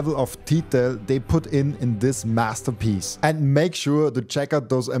love the level of detail they put in this masterpiece, and make sure to check out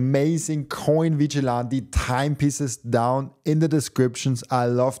those amazing Coin Vigilante timepieces down in the descriptions. I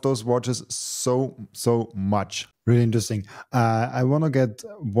love those watches so much. Really interesting. I want to get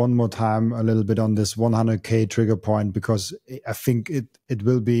one more time a little bit on this 100K trigger point, because I think it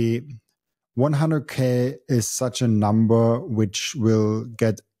will be 100K is such a number which will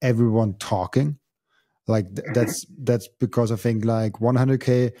get everyone talking. Like that's because I think like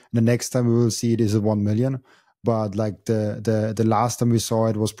 100K, the next time we will see it is a 1 million. But like the last time we saw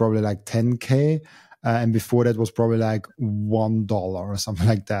it was probably like 10K. And before that was probably like $1 or something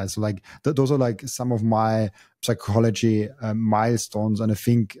like that. So like those are like some of my psychology milestones. And I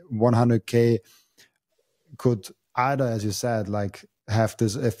think 100K could either, as you said, like have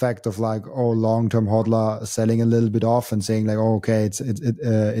this effect of like, oh, long-term hodler selling a little bit off and saying like, oh, okay,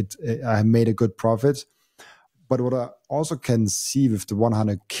 I made a good profit. But what I also can see with the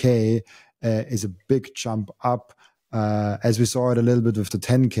 100K is a big jump up. As we saw it a little bit with the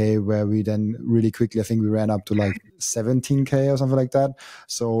 10K, where we then really quickly, I think we ran up to like 17K or something like that.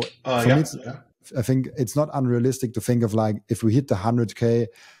 So for me, I think it's not unrealistic to think of like, if we hit the 100K,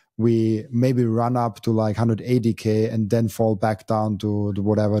 we maybe run up to like 180K and then fall back down to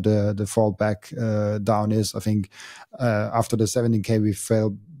whatever the fall back down is. I think after the 17K, we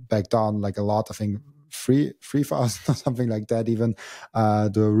fell back down like a lot. I think 3,000 or something like that, even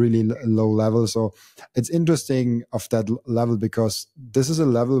to a really low level. So it's interesting of that level, because this is a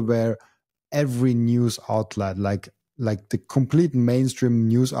level where every news outlet, like the complete mainstream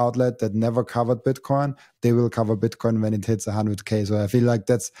news outlet that never covered Bitcoin, they will cover Bitcoin when it hits 100K. So I feel like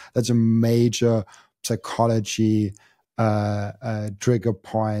that's a major psychology trigger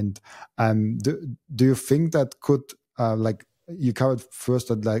point. Do you think that could like, you covered first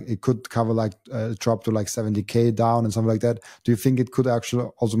that like it could cover like drop to like 70K down and something like that. Do you think it could actually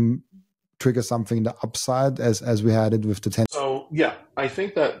also trigger something in the upside as we had it with the 10? So yeah, I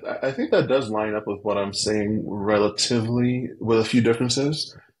think that does line up with what I'm saying relatively, with a few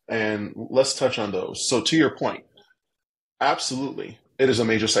differences, and let's touch on those. So to your point, absolutely, it is a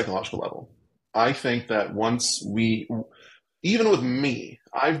major psychological level. I think that even with me,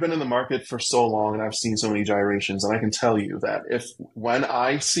 I've been in the market for so long and I've seen so many gyrations, and I can tell you that when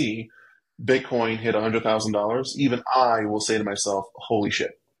I see Bitcoin hit $100,000, even I will say to myself, holy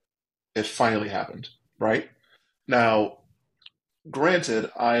shit, it finally happened, right? Now, granted,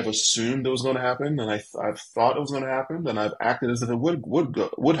 I've assumed it was going to happen, and I've thought it was going to happen, and I've acted as if it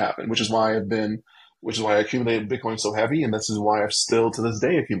would happen, which is why I accumulated Bitcoin so heavy, and this is why I still to this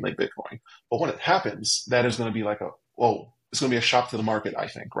day accumulate Bitcoin. But when it happens, that is going to be like it's going to be a shock to the market, I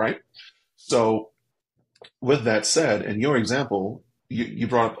think, right? So with that said, in your example, you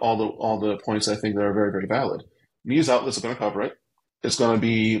brought up all the points I think that are very, very valid. News outlets are going to cover it.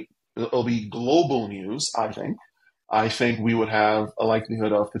 It'll be global news, I think. I think we would have a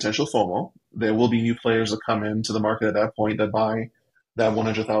likelihood of potential FOMO. There will be new players that come into the market at that point that buy that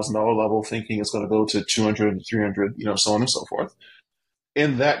 $100,000 level, thinking it's going to go to 200, 300, so on and so forth.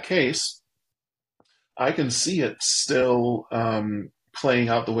 In that case, I can see it still playing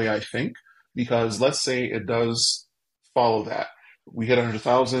out the way I think, because let's say it does follow that. We hit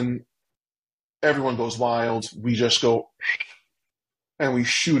 100,000, everyone goes wild, we just go and we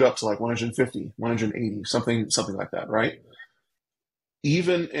shoot up to like 150, 180, something like that, right?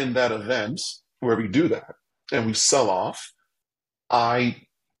 Even in that event where we do that and we sell off, I'm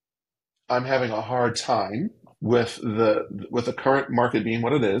having a hard time with the current market being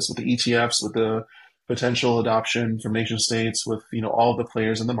what it is, with the ETFs, with the potential adoption from nation states, with all the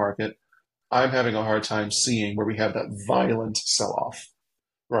players in the market. I'm having a hard time seeing where we have that violent sell off,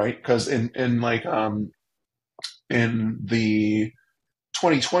 right? Because in the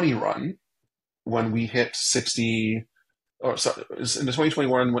 2020 run, when we hit 60, or sorry, in the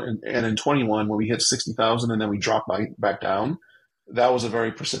 2021 and in 21 when we hit 60,000 and then we drop back down, that was a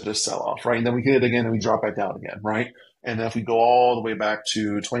very precipitous sell-off, right? And then we hit it again and we drop back down again, right? And then if we go all the way back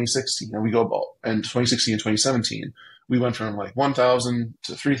to 2016 and 2016 and 2017, we went from like 1,000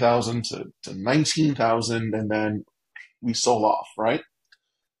 to 3,000 to 19,000, and then we sold off, right?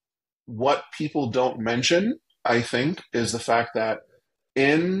 What people don't mention, I think, is the fact that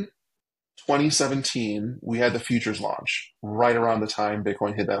in 2017, we had the futures launch right around the time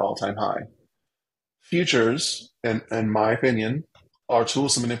Bitcoin hit that all-time high. Futures, in my opinion, are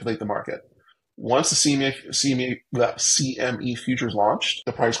tools to manipulate the market. Once the CME futures launched,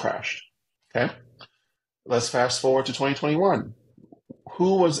 the price crashed. Okay? Let's fast forward to 2021.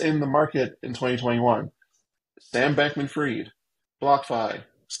 who was in the market in 2021? Sam Bankman-Fried, BlockFi,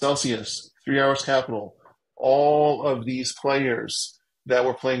 Celsius, 3 Hours Capital, all of these players that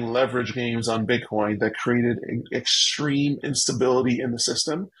were playing leverage games on Bitcoin that created extreme instability in the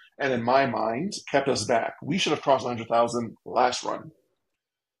system, and in my mind, kept us back. We should have crossed 100,000 last run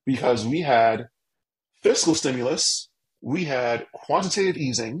because we had fiscal stimulus, we had quantitative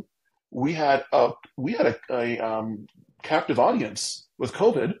easing, we had a captive audience with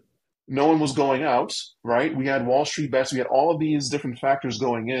COVID. No one was going out, right? We had Wall Street bets. We had all of these different factors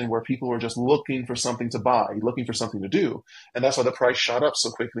going in where people were just looking for something to buy, looking for something to do. And that's why the price shot up so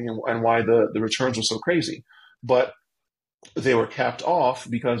quickly and why the returns were so crazy. But they were capped off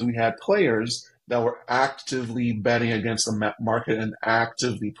because we had players that were actively betting against the market and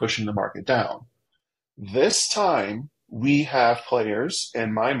actively pushing the market down. This time, we have players,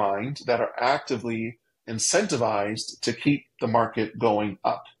 in my mind, that are actively incentivized to keep the market going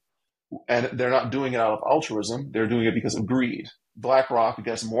up. And they're not doing it out of altruism. They're doing it because of greed. BlackRock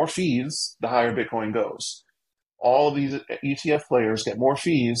gets more fees the higher Bitcoin goes. All of these ETF players get more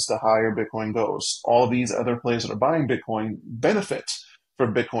fees the higher Bitcoin goes. All of these other players that are buying Bitcoin benefit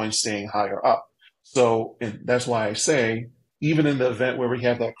from Bitcoin staying higher up. So that's why I say, even in the event where we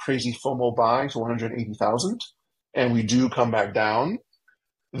have that crazy FOMO buy to 180,000, and we do come back down,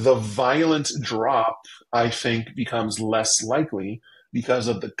 the violent drop, I think, becomes less likely because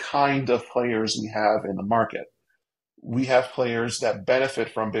of the kind of players we have in the market. We have players that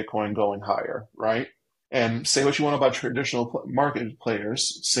benefit from Bitcoin going higher, right? And say what you want about traditional market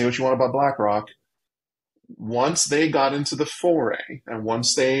players, say what you want about BlackRock. Once they got into the foray and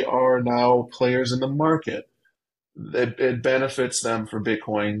once they are now players in the market, it benefits them for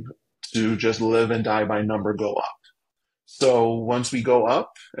Bitcoin to just live and die by number go up. So once we go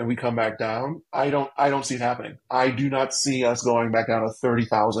up and we come back down, I don't see it happening. I do not see us going back down to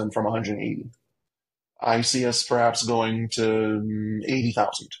 30,000 from 180. I see us perhaps going to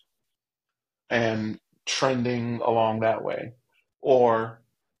 80,000 and trending along that way. Or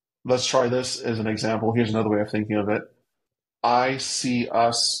let's try this as an example. Here's another way of thinking of it. I see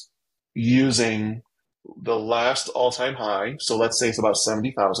us using the last all-time high. So let's say it's about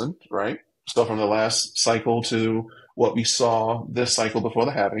 70,000, right? So from the last cycle to what we saw this cycle before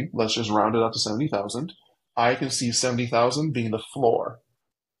the halving, let's just round it up to 70,000. I can see 70,000 being the floor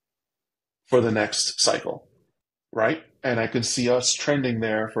for the next cycle, right? And I can see us trending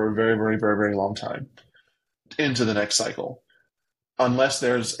there for a very, very, very, very long time into the next cycle. Unless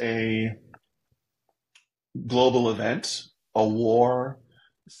there's a global event, a war,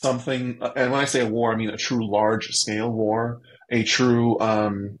 something, and when I say a war, I mean a true large-scale war, a true,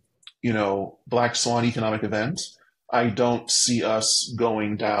 black swan economic event. I don't see us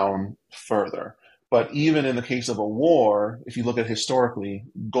going down further. But even in the case of a war, if you look at historically,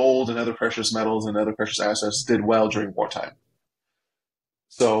 gold and other precious metals and other precious assets did well during wartime.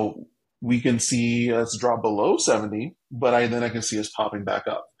 So we can see us drop below 70, but then I can see us popping back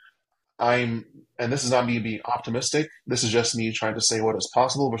up. And this is not me being optimistic. This is just me trying to say what is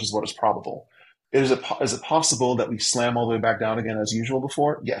possible versus what is probable. Is it possible that we slam all the way back down again as usual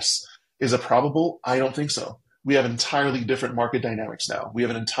before? Yes. Is it probable? I don't think so. We have entirely different market dynamics now. We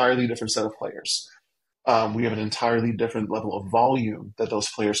have an entirely different set of players. We have an entirely different level of volume that those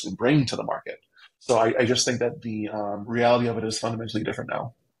players can bring to the market. So I just think that the reality of it is fundamentally different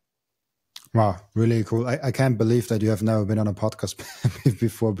now. Wow, really cool. I can't believe that you have never been on a podcast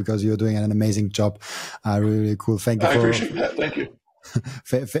before because you're doing an amazing job. Really cool. Thank you. I appreciate that. Thank you.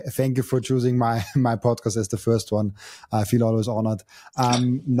 Thank you for choosing my podcast as the first one. I feel always honored.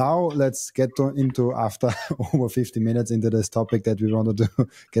 Now let's get into, after over 50 minutes, into this topic that we wanted to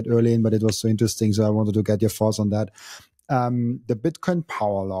get early in, but it was so interesting. So I wanted to get your thoughts on that. The Bitcoin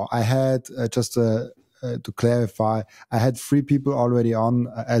power law. I had to clarify, I had 3 people already on.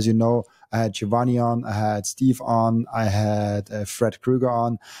 As you know, I had Giovanni on, I had Steve on, I had Fred Kruger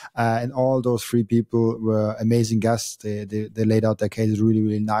on, and all those 3 people were amazing guests. They laid out their cases really,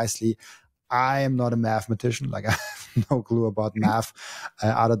 really nicely. I am not a mathematician. Like, I have no clue about math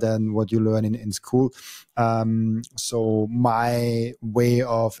other than what you learn in school. So my way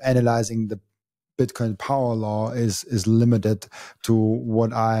of analyzing the Bitcoin power law is limited to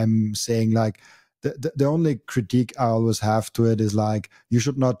what I'm saying. Like, the only critique I always have to it is like, you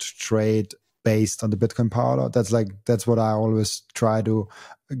should not trade based on the Bitcoin power law. That's what I always try to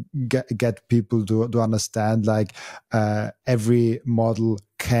get people to understand. Like, every model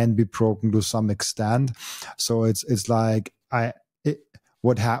can be broken to some extent. So it's like,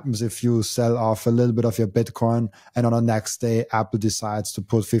 what happens if you sell off a little bit of your Bitcoin and on the next day Apple decides to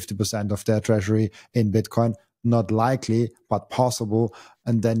put 50% of their treasury in Bitcoin? not likely, but possible.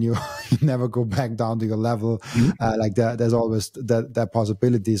 And then you never go back down to your level. Like there's always that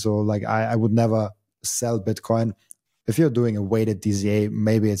possibility. So like I would never sell Bitcoin. If you're doing a weighted DCA,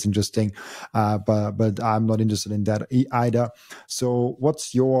 maybe it's interesting, but I'm not interested in that either. So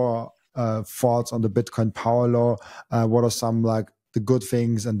what's your thoughts on the Bitcoin power law? What are some like the good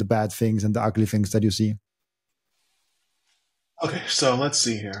things and the bad things and the ugly things that you see? Okay, so let's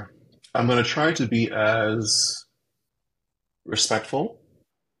see here. I'm going to try to be as respectful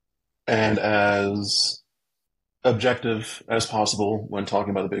and as objective as possible when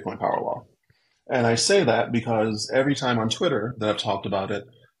talking about the Bitcoin power law. And I say that because every time on Twitter that I've talked about it,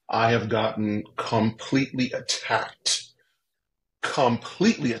 I have gotten completely attacked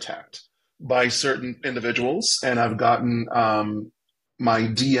by certain individuals, and I've gotten my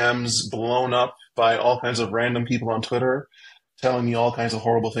DMs blown up by all kinds of random people on Twitter telling me all kinds of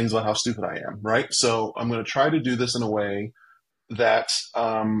horrible things about how stupid I am, right? So I'm going to try to do this in a way that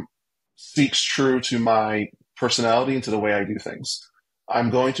speaks true to my personality and to the way I do things. I'm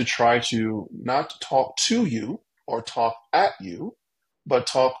going to try to not talk to you or talk at you, but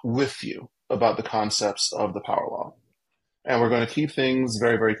talk with you about the concepts of the power law. And we're going to keep things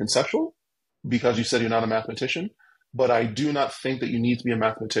very, very conceptual because you said you're not a mathematician, but I do not think that you need to be a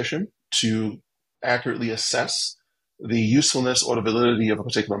mathematician to accurately assess the usefulness or the validity of a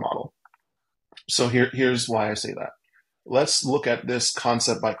particular model. So here's why I say that. Let's look at this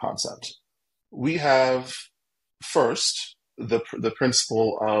concept by concept. We have first the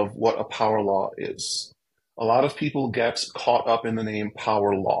principle of what a power law is. A lot of people get caught up in the name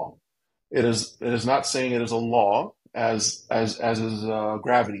power law. It is not saying it is a law as is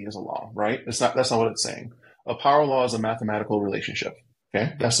gravity is a law, right? That's not what it's saying. A power law is a mathematical relationship.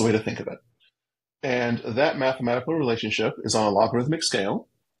 Okay, that's the way to think of it. And that mathematical relationship is on a logarithmic scale.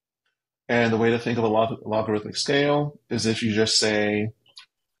 And the way to think of a logarithmic scale is if you just say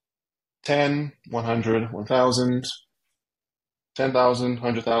 10, 100, 1,000, 10,000,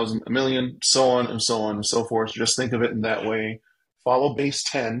 100,000, a million, so on and so on and so forth. Just think of it in that way. Follow base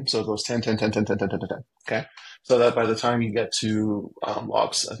 10, so it goes 10, 10, 10, 10, 10, 10, 10, 10, 10. Okay? So that by the time you get to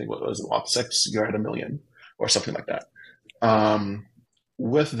logs, I think what was it, log 6, you're at a million or something like that.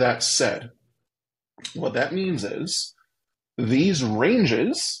 With that said, what that means is these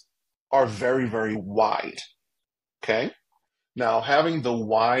ranges are very, very wide. Okay? Now, having the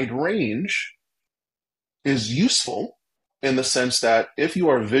wide range is useful in the sense that if you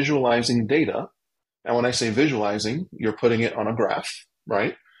are visualizing data, and when I say visualizing, you're putting it on a graph,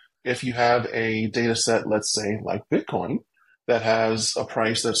 right? If you have a data set, let's say like Bitcoin, that has a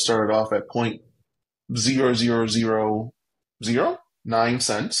price that started off at 0.00009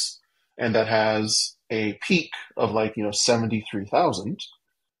 cents, and that has a peak of 73,000,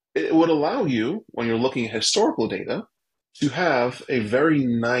 it would allow you, when you're looking at historical data, to have a very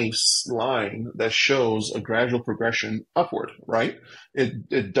nice line that shows a gradual progression upward, right?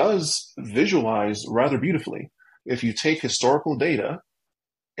 It does visualize rather beautifully. If you take historical data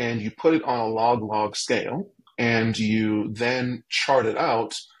and you put it on a log scale and you then chart it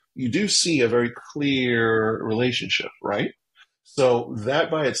out, you do see a very clear relationship, right? So that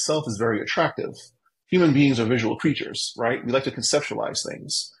by itself is very attractive. Human beings are visual creatures, right? We like to conceptualize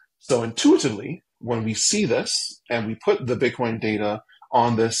things. So intuitively, when we see this and we put the Bitcoin data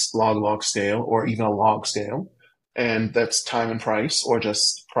on this log scale or even a log scale, and that's time and price or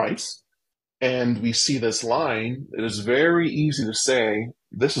just price, and we see this line, it is very easy to say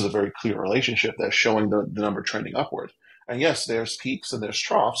this is a very clear relationship that's showing the number trending upward. And yes, there's peaks and there's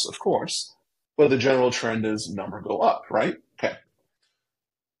troughs, of course, but the general trend is number go up, right? Okay.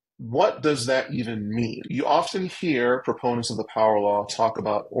 What does that even mean? You often hear proponents of the power law talk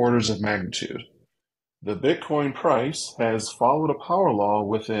about orders of magnitude. The Bitcoin price has followed a power law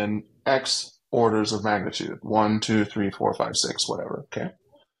within X orders of magnitude, 1, 2, 3, 4, 5, 6, whatever, okay?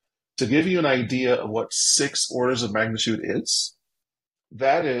 To give you an idea of what 6 orders of magnitude is,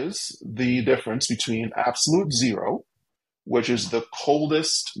 that is the difference between absolute zero, which is the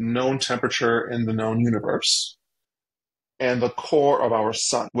coldest known temperature in the known universe, and the core of our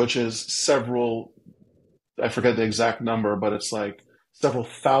sun, which is several, I forget the exact number, but it's like several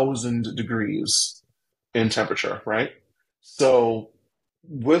thousand degrees in temperature, right? So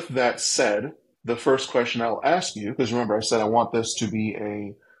with that said, the first question I'll ask you, because remember I said I want this to be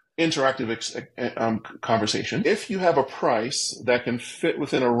a interactive conversation. If you have a price that can fit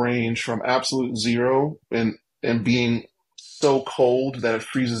within a range from absolute zero and being so cold that it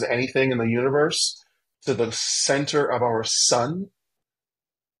freezes anything in the universe to the center of our sun,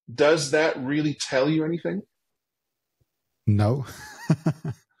 does that really tell you anything? No.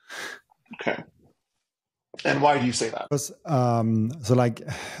 Okay. And why do you say that? Because, so like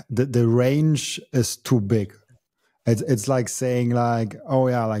the range is too big. It's like saying like, oh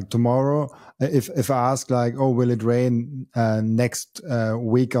yeah, like tomorrow, if I ask like, oh, will it rain next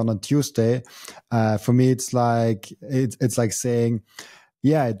week on a Tuesday? For me, it's like it's like saying,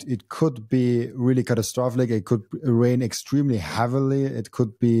 yeah, it could be really catastrophic. It could rain extremely heavily. It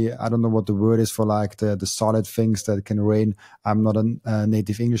could be, I don't know what the word is for like the solid things that can rain. I'm not a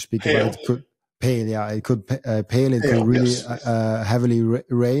native English speaker, Hail. but it could hail. Yeah, it could hail. It could really yes. heavily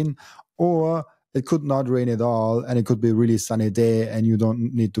rain, or it could not rain at all, and it could be a really sunny day, and you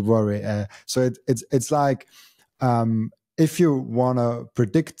don't need to worry. So it's like if you want to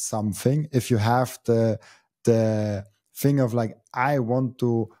predict something, if you have the thing of like, I want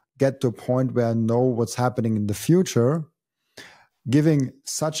to get to a point where I know what's happening in the future, giving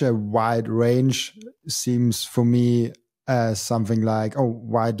such a wide range seems for me as something like, oh,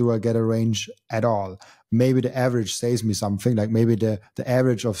 why do I get a range at all? Maybe the average says me something, like maybe the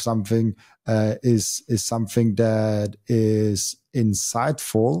average of something is something that is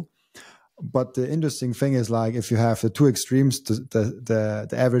insightful. But the interesting thing is like, if you have the two extremes, the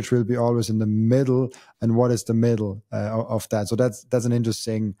average will be always in the middle. And what is the middle of that? So that's an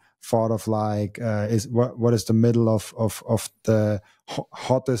interesting thought of like, is what is the middle of the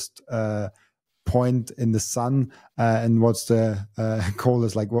hottest point in the sun, and what's the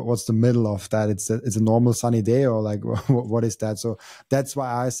coldest? Like what's the middle of that? It's a normal sunny day, or like what is that? So that's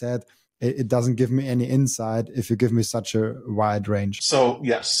why I said it doesn't give me any insight if you give me such a wide range. So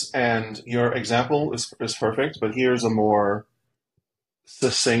yes, and your example is perfect, but here's a more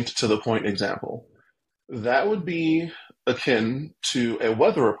succinct to the point example. That would be akin to a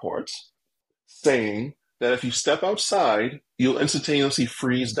weather report saying that if you step outside, you'll instantaneously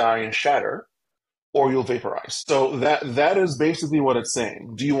freeze, die, and shatter, or you'll vaporize. So that is basically what it's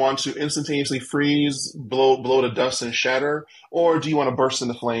saying. Do you want to instantaneously freeze, blow to dust and shatter, or do you want to burst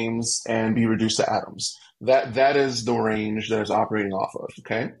into flames and be reduced to atoms? That is the range that it's operating off of,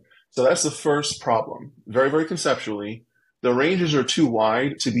 okay? So that's the first problem. Very, very conceptually, the ranges are too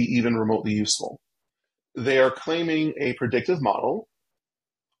wide to be even remotely useful. They are claiming a predictive model.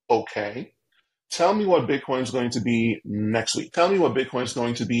 Okay. Tell me what Bitcoin is going to be next week. Tell me what Bitcoin is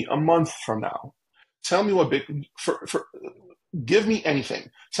going to be a month from now. Tell me what give me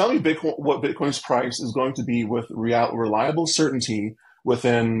anything. Tell me what Bitcoin's price is going to be with reliable certainty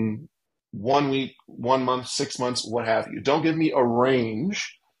within 1 week, 1 month, 6 months, what have you. Don't give me a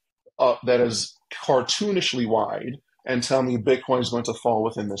range that is cartoonishly wide and tell me Bitcoin is going to fall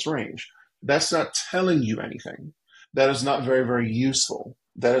within this range. That's not telling you anything. That is not very, very useful.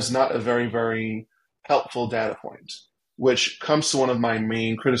 That is not a very, very helpful data point, which comes to one of my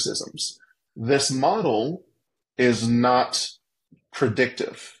main criticisms. This model is not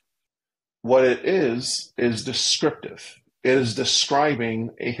predictive. What it is descriptive. It is describing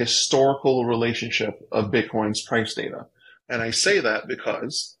a historical relationship of Bitcoin's price data. And I say that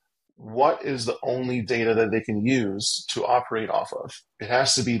because what is the only data that they can use to operate off of? It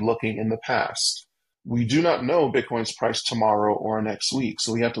has to be looking in the past. We do not know Bitcoin's price tomorrow or next week,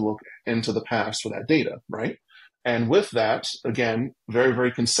 so we have to look into the past for that data, right? And with that, again, very,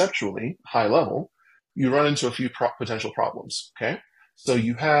 very conceptually, high level, you run into a few potential problems, okay? So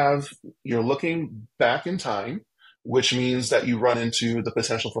you're looking back in time, which means that you run into the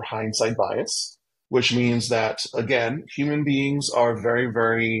potential for hindsight bias, which means that, again, human beings are very,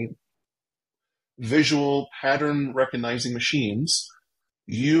 very visual pattern recognizing machines.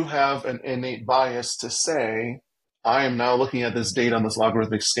 You have an innate bias to say, I am now looking at this data on this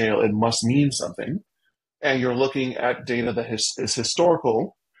logarithmic scale, it must mean something. And you're looking at data that is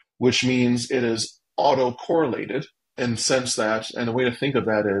historical, which means it is auto-correlated in the sense that, and the way to think of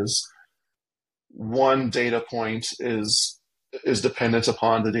that is, one data point is dependent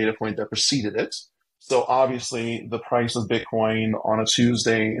upon the data point that preceded it. So obviously, the price of Bitcoin on a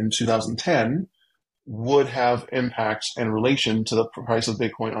Tuesday in 2010 would have impact in relation to the price of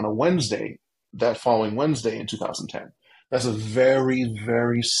Bitcoin on a Wednesday, that following Wednesday in 2010. That's a very,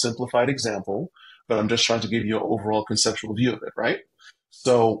 very simplified example, but I'm just trying to give you an overall conceptual view of it, right?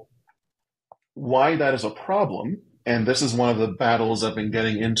 So why that is a problem, and this is one of the battles I've been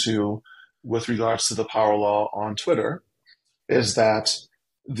getting into with regards to the power law on Twitter, is that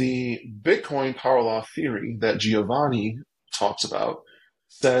the Bitcoin power law theory that Giovanni talks about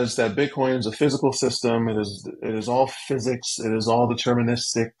says that Bitcoin is a physical system, it is all physics, it is all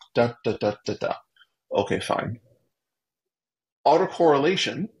deterministic, da, da, da, da, da. Okay, fine.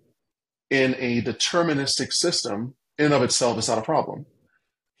 Autocorrelation in a deterministic system in and of itself is not a problem.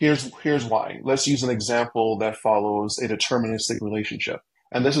 Here's why. Let's use an example that follows a deterministic relationship.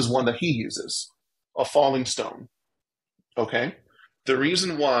 And this is one that he uses. a falling stone. Okay? The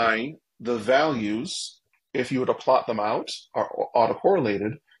reason why the values, if you were to plot them out, are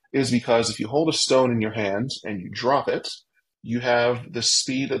autocorrelated is because if you hold a stone in your hand and you drop it, you have the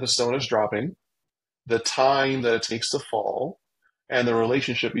speed that the stone is dropping, the time that it takes to fall, and the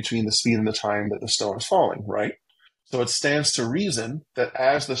relationship between the speed and the time that the stone is falling, right? So it stands to reason that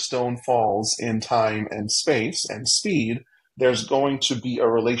as the stone falls in time and space and speed, there's going to be a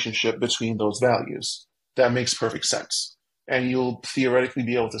relationship between those values. That makes perfect sense. And you'll theoretically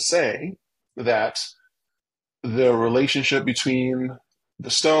be able to say that the relationship between the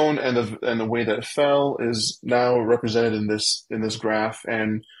stone and the way that it fell is now represented in this graph.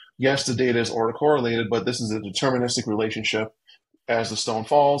 And yes, the data is autocorrelated, but this is a deterministic relationship. As the stone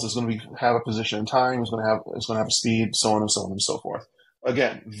falls, it's going to have a position in time, it's going to have a speed, so on and so on and so forth.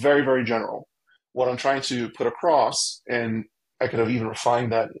 Again, very, very general. What I'm trying to put across, and I could have even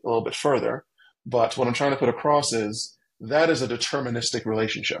refined that a little bit further, but what I'm trying to put across is that is a deterministic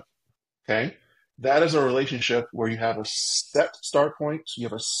relationship. Okay? That is a relationship where you have a set start point, you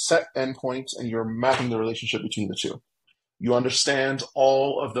have a set end point, and you're mapping the relationship between the two. You understand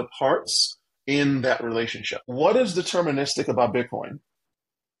all of the parts in that relationship. What is deterministic about Bitcoin?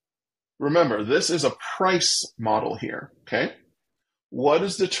 Remember, this is a price model here, okay? What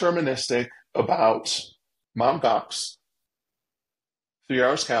is deterministic about Mt. Gox, 3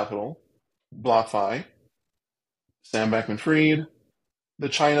 Hours Capital, BlockFi, Sam Bankman-Fried, the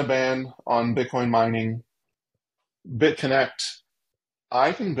China ban on Bitcoin mining, BitConnect?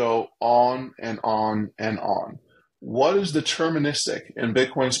 I can go on and on and on. What is deterministic in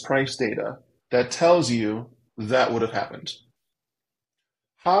Bitcoin's price data that tells you that would have happened?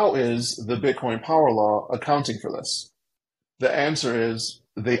 How is the Bitcoin power law accounting for this? The answer is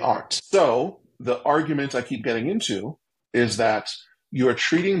they aren't. So the argument I keep getting into is that you are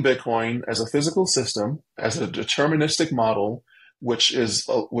treating Bitcoin as a physical system, as a deterministic model, which is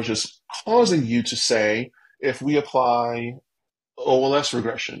causing you to say, if we apply OLS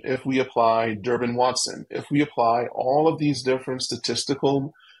regression, if we apply Durbin-Watson, if we apply all of these different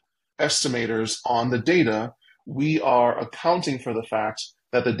statistical estimators on the data, we are accounting for the fact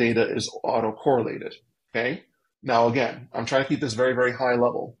that the data is autocorrelated. Okay? Now, again, I'm trying to keep this very, very high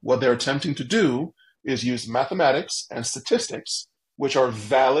level. What they're attempting to do is use mathematics and statistics, which are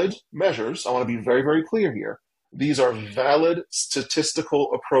valid measures. I want to be very, very clear here. These are valid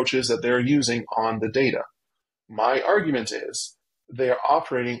statistical approaches that they're using on the data. My argument is they are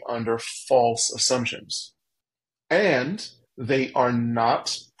operating under false assumptions, and they are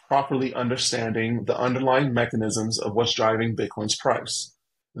not properly understanding the underlying mechanisms of what's driving Bitcoin's price.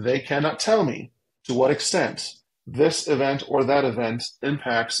 They cannot tell me to what extent this event or that event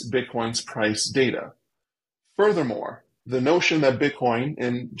impacts Bitcoin's price data. Furthermore, the notion that Bitcoin,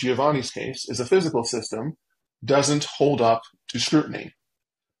 in Giovanni's case, is a physical system doesn't hold up to scrutiny.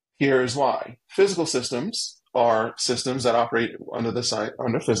 Here's why. Physical systems are systems that operate under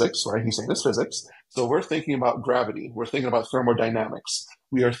physics, right? He's saying this physics. So we're thinking about gravity. We're thinking about thermodynamics.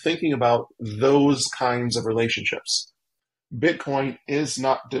 We are thinking about those kinds of relationships. Bitcoin is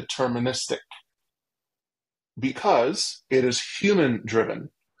not deterministic because it is human-driven.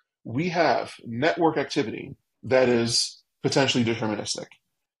 We have network activity that is potentially deterministic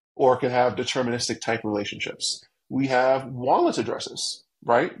or can have deterministic type relationships. We have wallet addresses,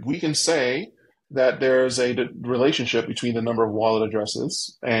 right? We can say that there's a relationship between the number of wallet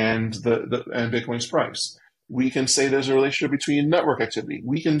addresses and and Bitcoin's price. We can say there's a relationship between network activity.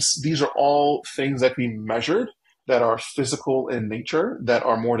 These are all things that can be measured, that are physical in nature, that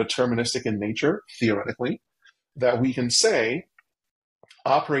are more deterministic in nature, theoretically, that we can say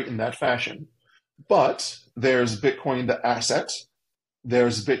operate in that fashion. But there's Bitcoin the asset,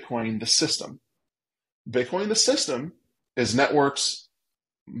 there's Bitcoin the system. Bitcoin the system is networks,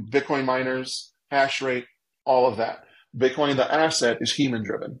 Bitcoin miners, hash rate, all of that. Bitcoin the asset is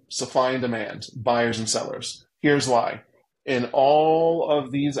human-driven, supply and demand, buyers and sellers. Here's why. In all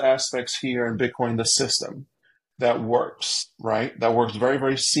of these aspects here in Bitcoin the system, that works, right? That works very,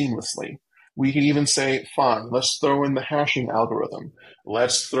 very seamlessly. We can even say, fine, let's throw in the hashing algorithm.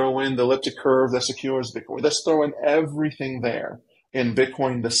 Let's throw in the elliptic curve that secures Bitcoin. Let's throw in everything there in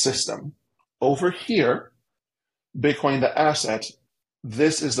Bitcoin the system. Over here, Bitcoin the asset,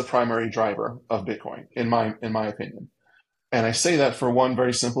 this is the primary driver of Bitcoin, in my opinion. And I say that for one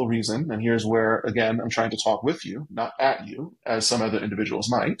very simple reason, and here's where, again, I'm trying to talk with you, not at you, as some other individuals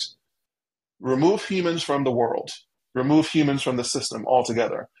might. Remove humans from the world. Remove humans from the system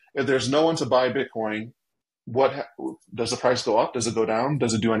altogether. If there's no one to buy Bitcoin, Does the price go up? Does it go down?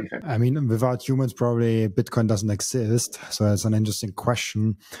 Does it do anything? I mean, without humans, probably Bitcoin doesn't exist. So it's an interesting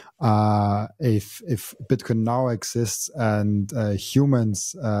question. If Bitcoin now exists and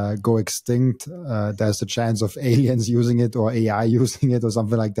humans go extinct, there's a chance of aliens using it or AI using it or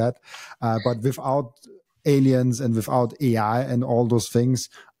something like that. But without aliens and without AI and all those things,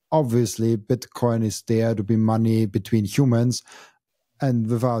 obviously Bitcoin is there to be money between humans. And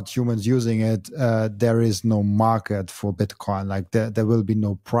without humans using it, there is no market for Bitcoin. Like there will be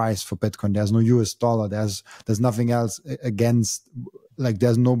no price for Bitcoin. There's no US dollar. There's nothing else against. Like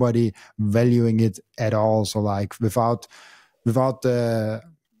there's nobody valuing it at all. So like without the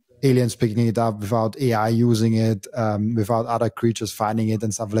aliens picking it up, without AI using it, without other creatures finding it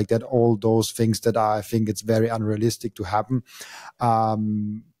and stuff like that, all those things that I think it's very unrealistic to happen.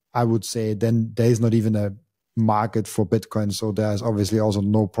 I would say then there is not even a market for Bitcoin, so there's obviously also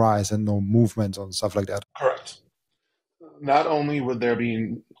no price and no movement and stuff like that. Correct. Not only would there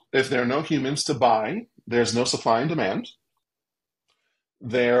be, if there are no humans to buy, there's no supply and demand.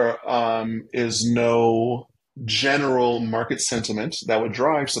 There is no general market sentiment that would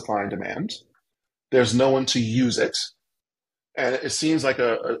drive supply and demand. There's no one to use it. And it seems like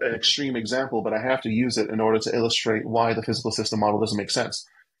an extreme example, but I have to use it in order to illustrate why the physical system model doesn't make sense.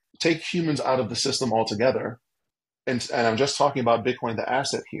 Take humans out of the system altogether, and I'm just talking about Bitcoin, the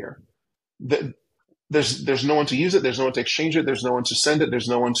asset here. There's no one to use it. There's no one to exchange it. There's no one to send it. There's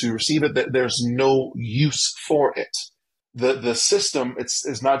no one to receive it. There's no use for it. The system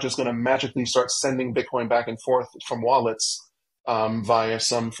is not just going to magically start sending Bitcoin back and forth from wallets via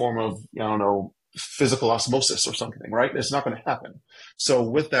some form of, I don't know, physical osmosis or something, right? It's not going to happen. So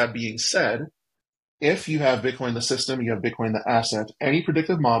with that being said, if you have Bitcoin the system, you have Bitcoin the asset, any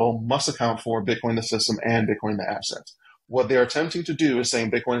predictive model must account for Bitcoin the system and Bitcoin the asset. What they're attempting to do is saying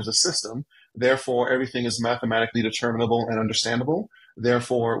Bitcoin is a system, therefore everything is mathematically determinable and understandable.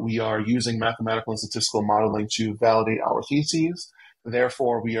 Therefore, we are using mathematical and statistical modeling to validate our theses.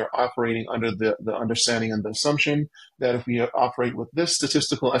 Therefore, we are operating under the understanding and the assumption that if we operate with this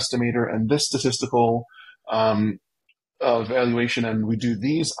statistical estimator and this statistical evaluation, and we do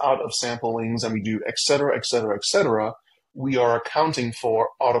these out of samplings, and we do et cetera, et cetera, et cetera, we are accounting for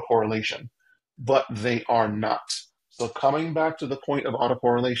autocorrelation, but they are not. So coming back to the point of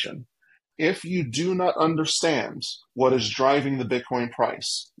autocorrelation, if you do not understand what is driving the Bitcoin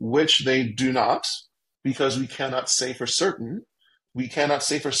price, which they do not, because we cannot say for certain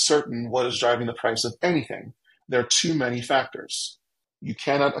what is driving the price of anything. There are too many factors. You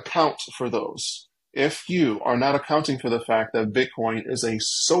cannot account for those. If you are not accounting for the fact that Bitcoin is a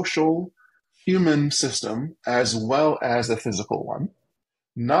social human system as well as a physical one,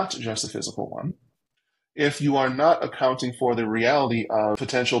 not just a physical one, if you are not accounting for the reality of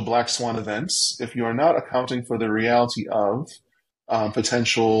potential black swan events, if you are not accounting for the reality of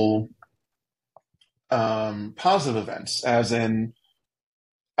potential positive events, as in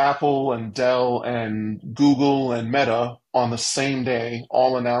Apple and Dell and Google and Meta on the same day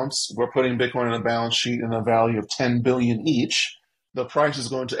all announce we're putting Bitcoin on a balance sheet in a value of 10 billion each, the price is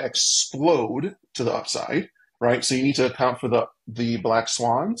going to explode to the upside, right? So you need to account for the black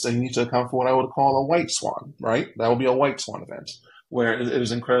swans, and you need to account for what I would call a white swan, right? That will be a white swan event where it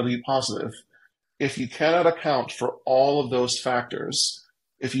is incredibly positive. If you cannot account for all of those factors,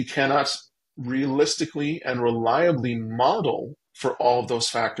 if you cannot realistically and reliably model for all of those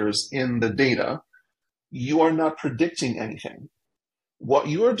factors in the data, you are not predicting anything. What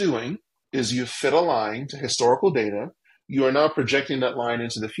you are doing is you fit a line to historical data, you are now projecting that line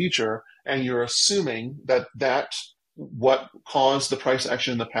into the future, and you're assuming that what caused the price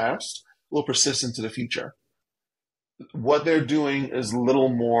action in the past will persist into the future. What they're doing is little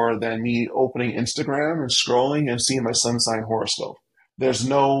more than me opening Instagram and scrolling and seeing my sun sign horoscope. There's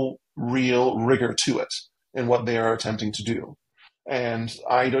no real rigor to it in what they are attempting to do. And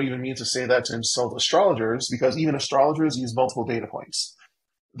I don't even mean to say that to insult astrologers, because even astrologers use multiple data points.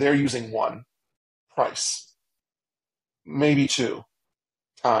 They're using one, price, maybe two,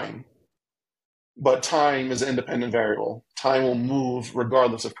 time. But time is an independent variable. Time will move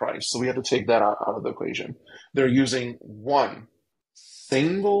regardless of price. So we have to take that out of the equation. They're using one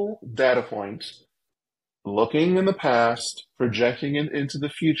single data point, looking in the past, projecting it into the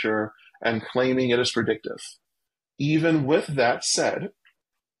future, and claiming it is predictive. Even with that said,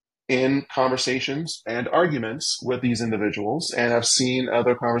 in conversations and arguments with these individuals, and I've seen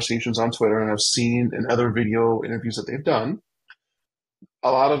other conversations on Twitter, and I've seen in other video interviews that they've done,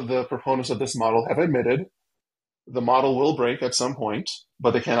 a lot of the proponents of this model have admitted the model will break at some point,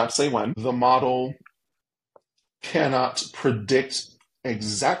 but they cannot say when. The model cannot predict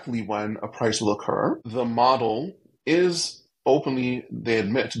exactly when a price will occur. The model is openly, they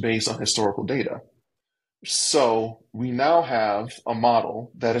admit, based on historical data. So we now have a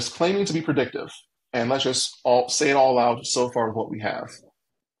model that is claiming to be predictive. And let's just say it all out so far what we have.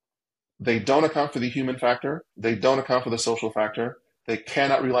 They don't account for the human factor. They don't account for the social factor. They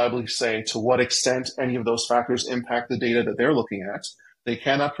cannot reliably say to what extent any of those factors impact the data that they're looking at. They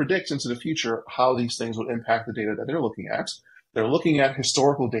cannot predict into the future how these things would impact the data that they're looking at. They're looking at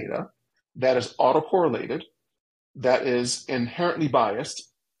historical data that is autocorrelated, that is inherently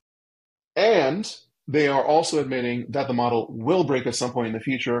biased, and they are also admitting that the model will break at some point in the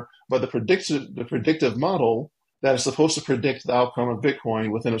future, but the predictive model that is supposed to predict the outcome of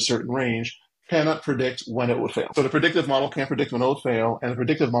Bitcoin within a certain range cannot predict when it would fail. So the predictive model can't predict when it will fail, and the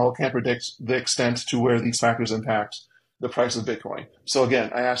predictive model can't predict the extent to where these factors impact the price of Bitcoin. So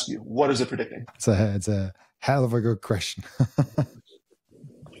again, I ask you, what is it predicting? It's a hell of a good question.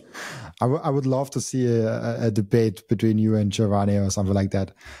 I would love to see a debate between you and Giovanni or something like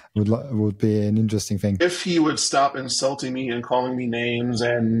that. Would be an interesting thing. If he would stop insulting me and calling me names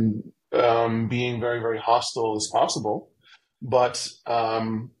and being very, very hostile as possible. But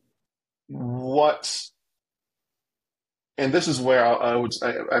and this is where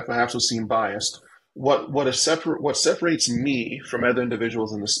I perhaps will seem biased. What separates me from other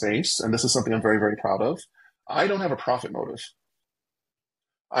individuals in the space, and this is something I'm very, very proud of, I don't have a profit motive.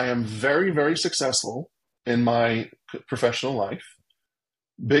 I am very, very successful in my professional life.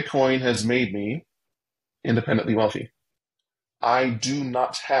 Bitcoin has made me independently wealthy. I do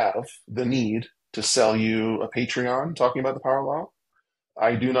not have the need to sell you a Patreon talking about the power law.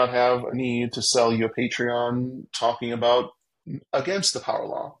 I do not have a need to sell you a Patreon talking about against the power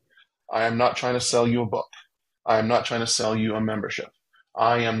law. I am not trying to sell you a book. I am not trying to sell you a membership.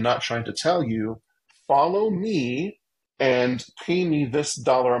 I am not trying to tell you, follow me and pay me this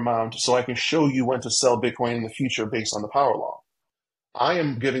dollar amount so I can show you when to sell Bitcoin in the future based on the power law. I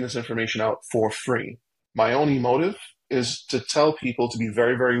am giving this information out for free. My only motive is to tell people to be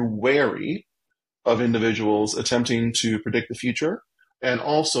very, very wary of individuals attempting to predict the future, and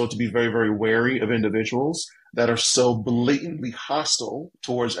also to be very, very wary of individuals that are so blatantly hostile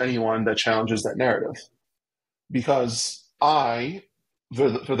towards anyone that challenges that narrative. Because I,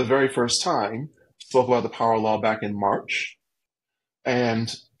 for the very first time, spoke about the power law back in March.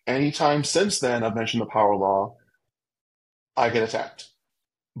 And anytime since then I've mentioned the power law, I get attacked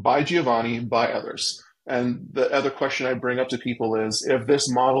by Giovanni, by others. And the other question I bring up to people is, if this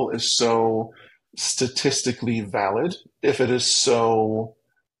model is so statistically valid, if it is so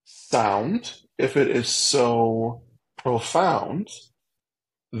sound, if it is so profound,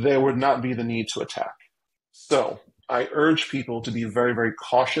 there would not be the need to attack. So I urge people to be very, very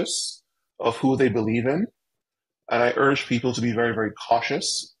cautious of who they believe in. And I urge people to be very, very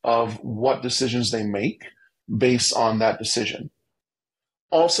cautious of what decisions they make based on that decision.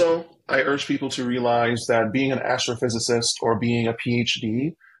 Also, I urge people to realize that being an astrophysicist or being a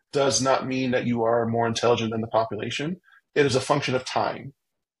PhD does not mean that you are more intelligent than the population. It is a function of time.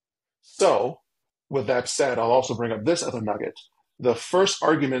 So, with that said, I'll also bring up this other nugget. The first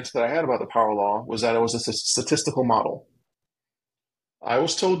argument that I had about the power law was that it was a statistical model. I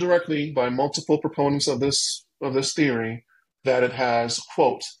was told directly by multiple proponents of this theory that it has,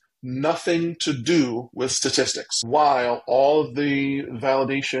 quote, nothing to do with statistics, while all of the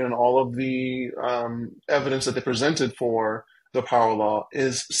validation, all of the evidence that they presented for the power law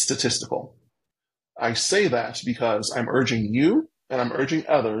is statistical. I say that because I'm urging you and I'm urging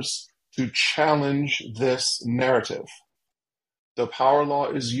others to challenge this narrative. The power law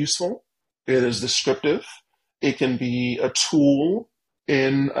is useful. It is descriptive. It can be a tool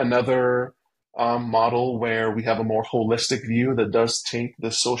in another model where we have a more holistic view that does take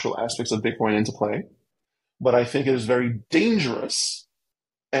the social aspects of Bitcoin into play. But I think it is very dangerous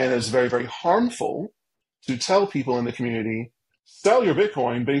and is very, very harmful to tell people in the community, sell your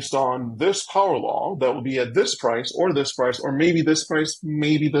Bitcoin based on this power law that will be at this price, or maybe this price,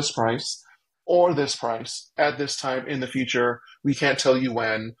 maybe this price, or this price at this time in the future. We can't tell you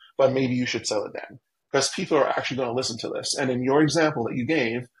when, but maybe you should sell it then. Because people are actually going to listen to this. And in your example that you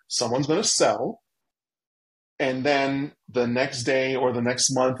gave, someone's going to sell, and then the next day or the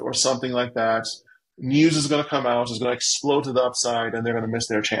next month or something like that, news is going to come out, it's going to explode to the upside, and they're going to miss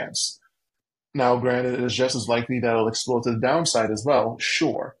their chance. Now, granted, it is just as likely that it'll explode to the downside as well,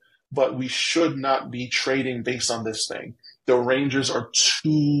 sure. But we should not be trading based on this thing. The ranges are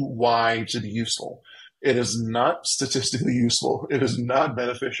too wide to be useful. It is not statistically useful. It is not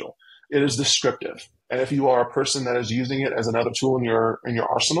beneficial. It is descriptive. And if you are a person that is using it as another tool in your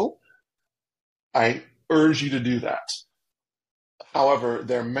arsenal, I urge you to do that. However,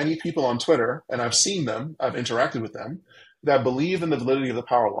 there are many people on Twitter, and I've seen them, I've interacted with them, that believe in the validity of the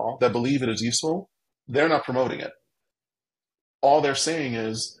power law, that believe it is useful. They're not promoting it. All they're saying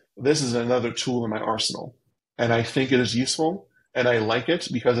is, this is another tool in my arsenal. And I think it is useful, and I like it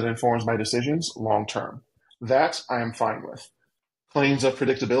because it informs my decisions long term. That I am fine with. Claims of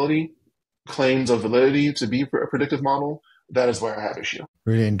predictability, claims of validity to be a predictive model, that is where I have issue.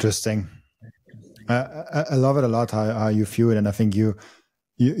 Really interesting. I love it a lot how you view it, and I think you're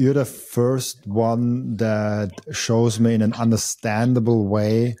the first one that shows me in an understandable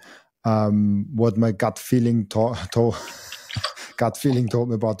way what my gut feeling told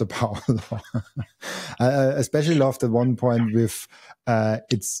me about the power law. I especially loved at one point with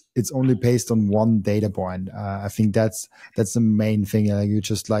it's only based on one data point. I think that's the main thing. You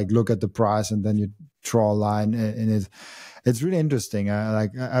just like look at the price and then you draw a line in it. It's really interesting. I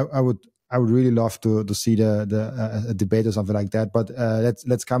would really love to see the debate or something like that. But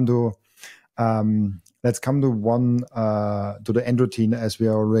let's come to one to the end routine, as we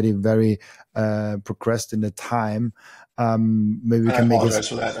are already very progressed in the time. Maybe we can make it. I apologize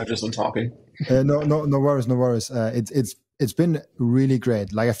for that. I've just been talking. No worries. It's been really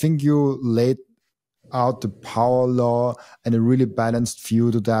great. Like I think you laid out the power law and a really balanced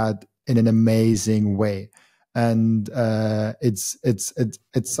view to that in an amazing way. And it's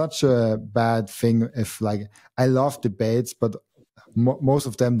such a bad thing if like I love debates, but most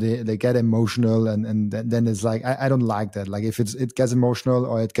of them they get emotional and then it's like I don't like that. Like if it gets emotional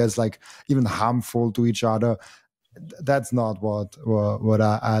or it gets like even harmful to each other, that's not what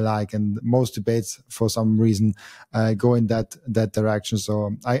I like. And most debates for some reason go in that direction.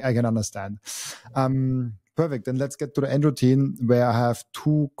 So I can understand. Perfect. Then let's get to the end routine where I have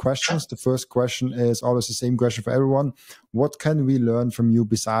two questions. The first question is always the same question for everyone. What can we learn from you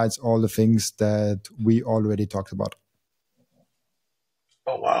besides all the things that we already talked about?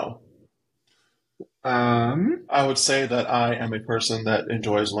 Oh, wow. I would say that I am a person that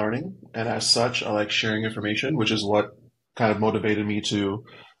enjoys learning, and as such, I like sharing information, which is what kind of motivated me to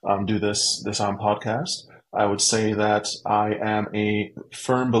do this podcast. I would say that I am a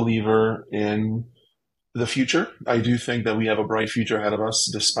firm believer in the future. I do think that we have a bright future ahead of us,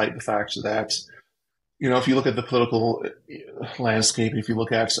 despite the fact that, if you look at the political landscape, if you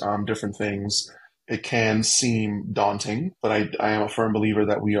look at different things, it can seem daunting, but I am a firm believer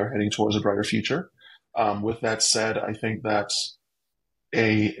that we are heading towards a brighter future. With that said, I think that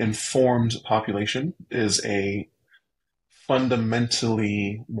a informed population is a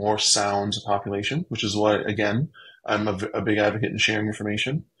fundamentally more sound population, which is why, again, I'm a big advocate in sharing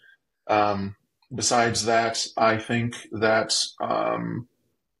information. Besides that, I think that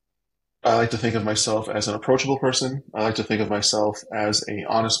I like to think of myself as an approachable person. I like to think of myself as an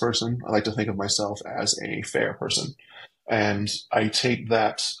honest person. I like to think of myself as a fair person. And I take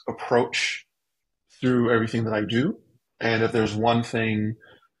that approach through everything that I do. And if there's one thing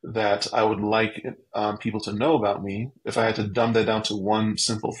that I would like people to know about me, if I had to dumb that down to one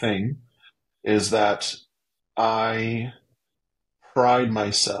simple thing, is that I pride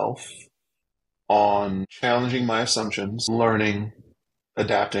myself on challenging my assumptions, learning,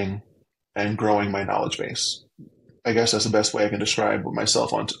 adapting, and growing my knowledge base. I guess that's the best way I can describe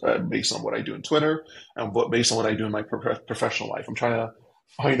myself on based on what I do on Twitter and based on what I do in my professional life. I'm trying to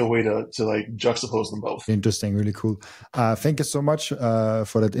find a way to like juxtapose them both. Interesting, really cool. Thank you so much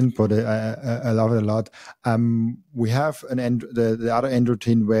for that input. I love it a lot. We have the other end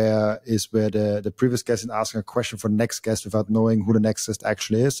routine where the previous guest is asking a question for the next guest without knowing who the next guest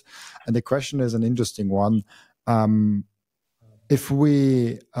actually is. And the question is an interesting one. If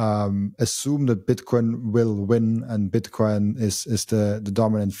we assume that Bitcoin will win and Bitcoin is the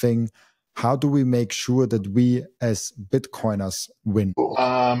dominant thing, how do we make sure that we as Bitcoiners win?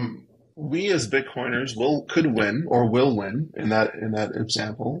 We as Bitcoiners could win or will win in that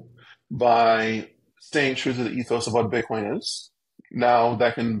example by staying true to the ethos of what Bitcoin is. Now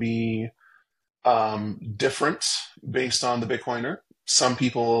that can be different based on the Bitcoiner. Some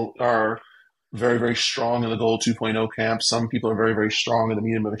people are very, very strong in the Gold 2.0 camp. Some people are very, very strong in the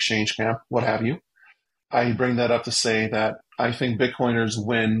medium of exchange camp, what have you. I bring that up to say that I think Bitcoiners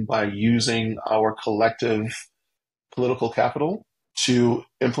win by using our collective political capital to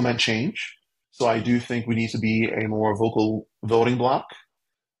implement change. So I do think we need to be a more vocal voting bloc.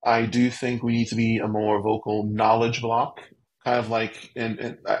 I do think we need to be a more vocal knowledge bloc. Kind of like,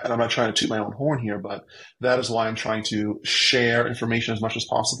 and I'm not trying to toot my own horn here, but that is why I'm trying to share information as much as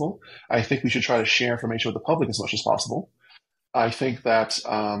possible. I think we should try to share information with the public as much as possible. I think that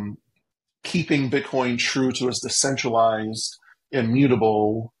keeping Bitcoin true to its decentralized,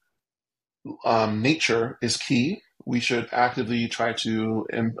 immutable nature is key. We should actively try to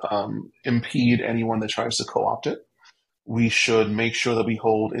impede anyone that tries to co-opt it. We should make sure that we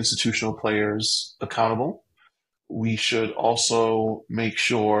hold institutional players accountable. We should also make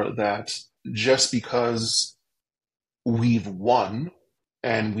sure that just because we've won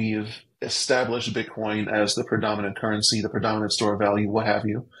and we've established Bitcoin as the predominant currency, the predominant store of value, what have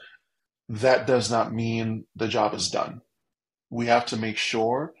you, that does not mean the job is done. We have to make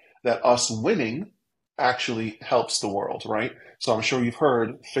sure that us winning actually helps the world, right? So I'm sure you've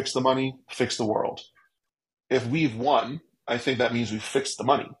heard, fix the money, fix the world. If we've won, I think that means we've fixed the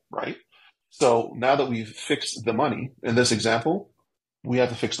money, right? So now that we've fixed the money, in this example, we have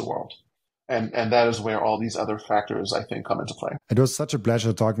to fix the world. And that is where all these other factors, I think, come into play. It was such a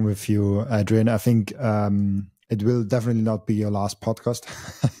pleasure talking with you, Adrian. I think it will definitely not be your last podcast.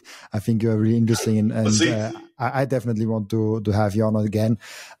 I think you are really interesting, and I definitely want to have you on again.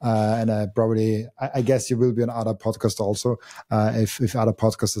 And I guess you will be on other podcasts also, if other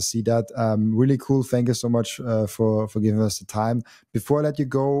podcasters see that. Really cool. Thank you so much for giving us the time. Before I let you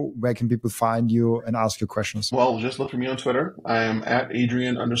go, where can people find you and ask you questions? Well, just look for me on Twitter. I am at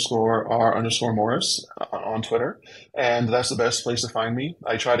Adrian_R_Morris on Twitter. And that's the best place to find me.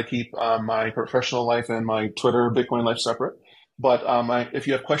 I try to keep my professional life and my Twitter Bitcoin life separate. But if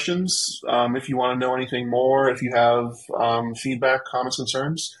you have questions, if you want to know anything more, if you have feedback, comments,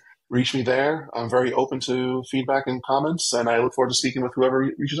 concerns, reach me there. I'm very open to feedback and comments, and I look forward to speaking with whoever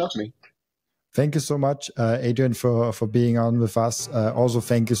reaches out to me. Thank you so much, Adrian, for being on with us. Also,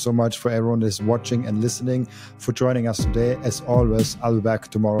 thank you so much for everyone that is watching and listening, for joining us today. As always, I'll be back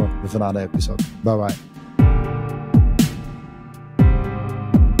tomorrow with another episode. Bye-bye.